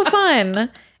 it's so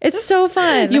fun. It's so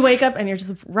fun. You wake up and you're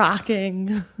just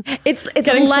rocking, it's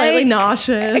getting slightly like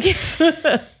nauseous.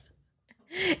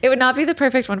 it would not be the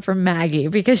perfect one for Maggie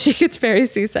because she gets very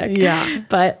seasick. Yeah.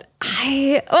 But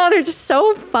they're just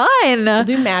so fun.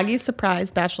 Do Maggie's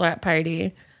surprise bachelorette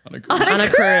party On a cruise. on a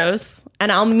cruise.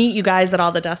 And I'll meet you guys at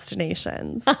all the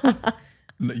destinations.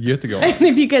 You have to go on. And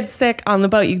if you get sick on the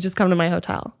boat, you just come to my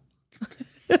hotel.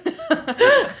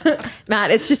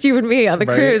 Matt, it's just you and me on the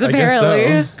Right? cruise, I guess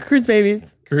apparently. so. Cruise babies.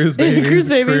 Cruise babies. Cruise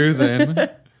babies. Cruising.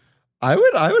 I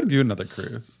would do another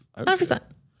cruise. I would 100%.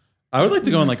 I would like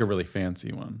to go on like a really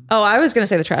fancy one. Oh, I was going to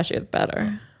say the trashier, the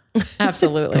better.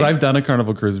 Absolutely. Because I've done a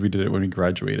Carnival cruise. We did it when we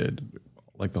graduated.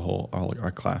 Like all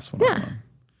our class went on one.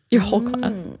 Your whole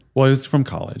class. Well, it was from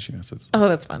college, so it's Oh,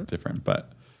 that's fun. different.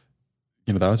 But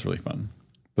that was really fun.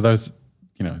 But that was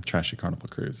trashy Carnival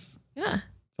cruise. Yeah.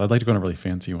 So I'd like to go on a really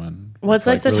fancy one. What's It's,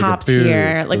 like the really good top food,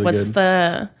 tier? Like really what's good.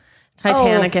 the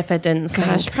Titanic if it didn't sink?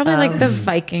 Gosh, probably like the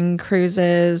Viking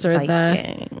cruises or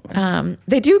Viking.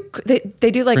 they do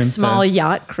like small Princess.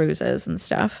 yacht cruises and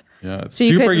stuff. Yeah, it's So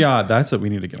you super could- yacht. That's what we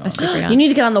need to get on. Super yacht. You need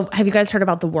to get on the. Have you guys heard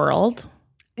about the World?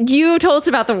 You told us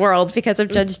about the world because of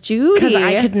Judge Judy. Because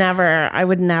I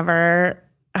would never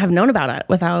have known about it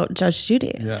without Judge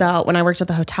Judy. Yeah. So when I worked at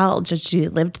the hotel, Judge Judy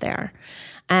lived there.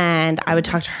 And I would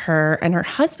talk to her and her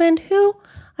husband, who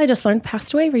I just learned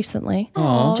passed away recently.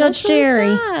 Judge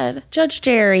Jerry. Sad. Judge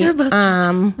Jerry. They're both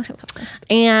judges.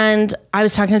 And I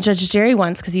was talking to Judge Jerry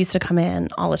once because he used to come in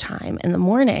all the time in the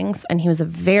mornings, and he was a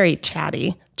very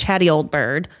chatty old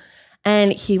bird.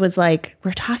 And he was like,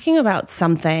 we're talking about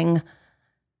something,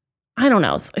 I don't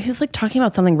know. He was like talking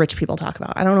about something rich people talk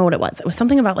about. I don't know what it was. It was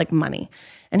something about like money.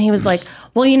 And he was like,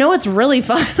 well, what's really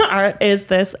fun Art, is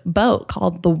this boat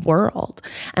called the World.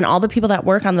 And all the people that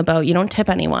work on the boat, you don't tip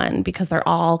anyone because they're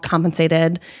all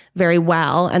compensated very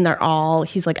well. And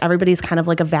he's like, everybody's kind of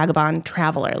like a vagabond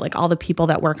traveler. Like all the people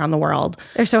that work on the World.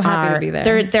 They're so happy to be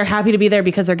there. They're happy to be there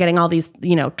because they're getting all these,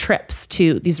 trips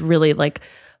to these really like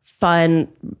fun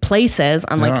places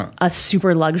on like Yeah. a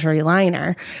super luxury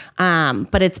liner.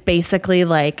 But it's basically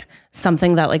like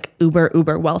something that like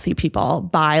uber wealthy people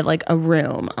buy like a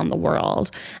room on the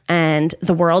World, and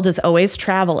the World is always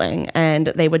traveling, and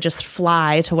they would just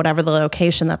fly to whatever the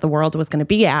location that the World was going to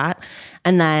be at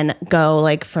and then go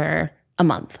like for a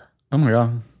month. Oh my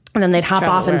god. And then they'd hop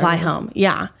travel off and fly wherever. home.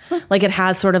 Yeah. Like it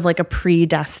has sort of like a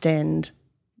predestined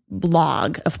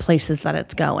log of places that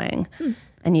it's going,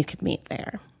 and you could meet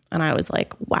there. And I was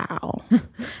like, wow.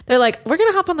 They're like, we're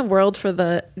gonna hop on the World for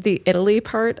the Italy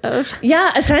part of.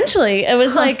 Yeah, essentially. It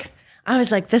was like, I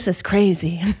was like, this is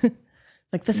crazy.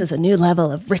 Like, this is a new level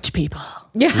of rich people.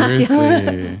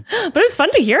 Seriously. But it was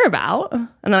fun to hear about. And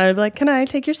then I'd be like, can I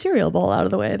take your cereal bowl out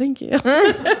of the way? Thank you.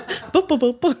 Boop,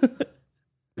 boop, boop.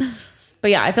 But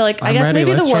yeah, I feel like, I guess ready.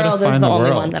 maybe Let's the try to world is find the the only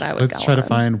world. one that I would Let's go try to on.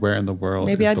 find where in the world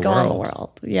Maybe is I'd the go world. on the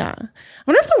world. Yeah. I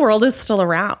wonder if the world is still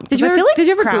around. Did you I ever, feel like did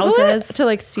you ever Google it Krause's- to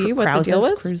like see what the deal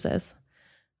Krause's was? Cruises.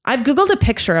 I've Googled a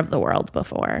picture of the world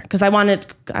before because I wanted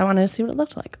to see what it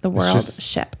looked like. The world just-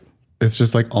 ship. It's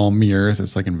just like all mirrors.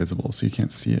 It's like invisible, so you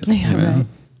can't see it. you know? right.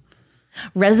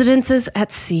 Residences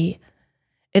at sea.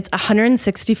 It's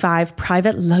 165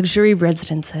 private luxury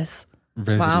residences.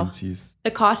 Residencies. The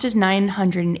cost is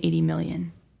 $980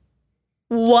 million.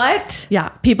 What? Yeah.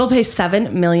 People pay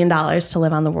 $7 million to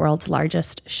live on the world's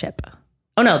largest ship.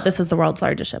 Oh, no, this is the world's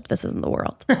largest ship. This isn't the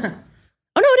world. Oh, no,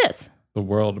 it is. The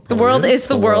world. The world is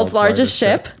the world's largest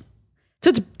ship.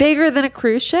 So it's bigger than a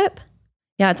cruise ship?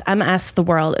 Yeah, it's MS The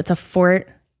World. It's a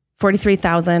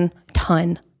 43,000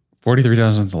 ton.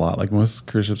 43,000 is a lot. Like most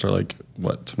cruise ships are like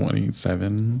what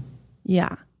 27.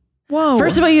 Yeah. Whoa.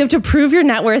 First of all, you have to prove your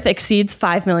net worth exceeds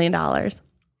 $5 million.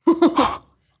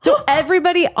 So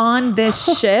everybody on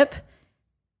this ship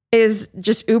is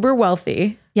just uber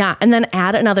wealthy. Yeah. And then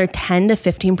add another 10 to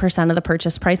 15% of the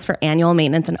purchase price for annual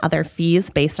maintenance and other fees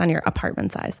based on your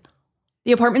apartment size.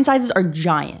 The apartment sizes are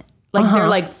giant. Like they're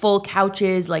like full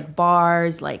couches, like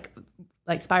bars, like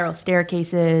spiral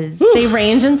staircases. They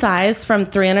range in size from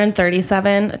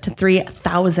 337 to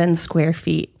 3,000 square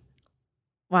feet.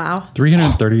 Wow.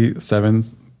 337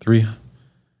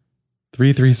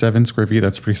 square feet.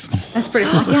 That's pretty small. That's pretty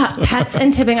small. Yeah. Pets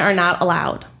and tipping are not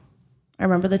allowed. I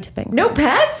remember the tipping. No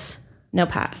pets? No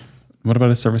pets. What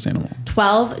about a service animal?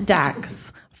 12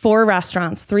 decks, 4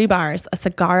 restaurants, 3 bars, a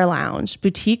cigar lounge,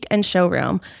 boutique and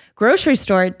showroom, grocery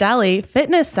store, deli,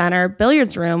 fitness center,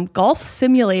 billiards room, golf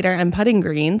simulator and putting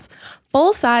greens,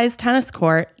 full-size tennis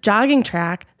court, jogging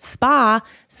track, spa,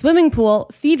 swimming pool,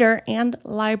 theater, and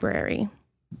library.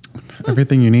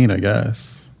 Everything you need, I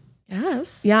guess.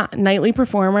 Yes. Yeah, nightly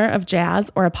performer of jazz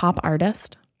or a pop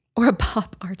artist. Or a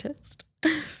pop artist.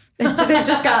 They've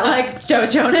just got like Joe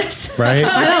Jonas. Right?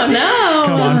 I don't know.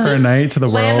 Come on for a night to the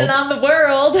Landing world. on the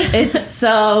world. It's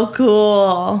so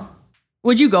cool.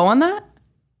 Would you go on that?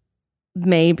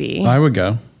 Maybe. I would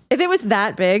go. If it was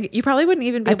that big, you probably wouldn't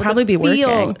even be I'd able probably to be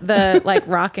feel working. the like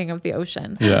rocking of the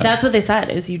ocean. Yeah. That's what they said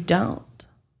is you don't.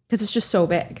 Because it's just so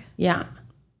big. Yeah.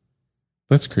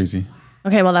 That's crazy.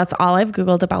 Okay, well, that's all I've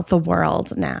Googled about the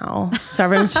world now. So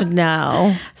everyone should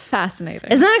know.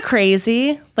 Fascinating. Isn't that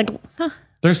crazy? Like,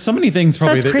 There's so many things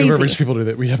probably That's that uber crazy. rich people do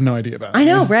that we have no idea about. I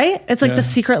know, right? It's like the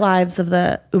secret lives of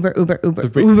the uber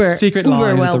Secret uber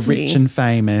lives wealthy. of the rich and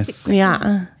famous.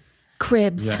 Yeah.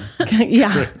 Cribs. Yeah.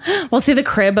 Yeah. We'll see the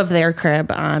crib of their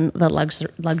crib on the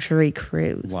luxury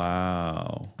cruise.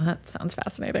 Wow. That sounds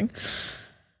fascinating.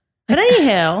 But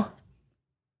anywho,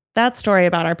 that story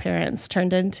about our parents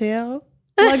turned into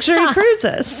luxury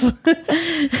cruises. We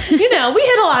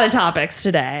hit a lot of topics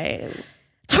today.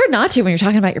 It's hard not to when you're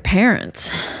talking about your parents.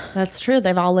 That's true.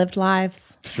 They've all lived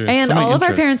lives. True. And So many all of our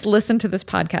interests. parents listen to this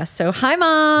podcast. So hi,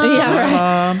 Mom.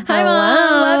 Yeah, right. Hi,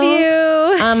 Mom. Love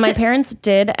you. My parents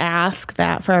did ask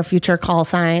that for our future call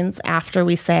signs after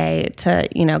we say to,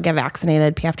 get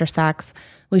vaccinated, pee after sex,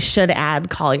 we should add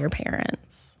call your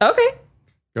parents. Okay.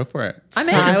 Go for it. I'm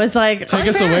So in. I was like, Take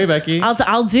us away, Becky.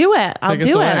 I'll do it. I'll Take us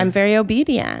do it. away. I'm very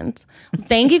obedient.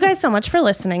 Thank you guys so much for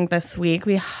listening this week.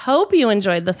 We hope you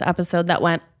enjoyed this episode that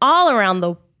went all around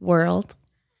the world.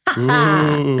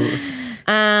 Ooh.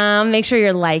 Make sure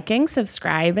you're liking,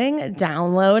 subscribing,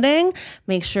 downloading.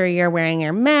 Make sure you're wearing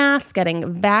your mask,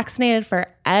 getting vaccinated for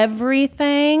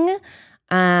everything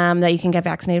that you can get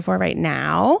vaccinated for right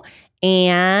now.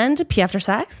 And pee after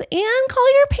sex and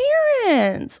call your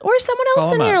parents or someone else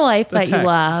Call in 'em your up. life A that you text,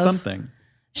 love. Something.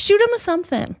 Shoot them a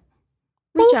something.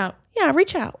 Reach out. Yeah,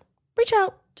 reach out. Reach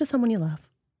out to someone you love.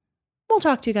 We'll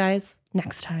talk to you guys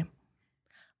next time.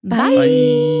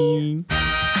 Bye. Bye.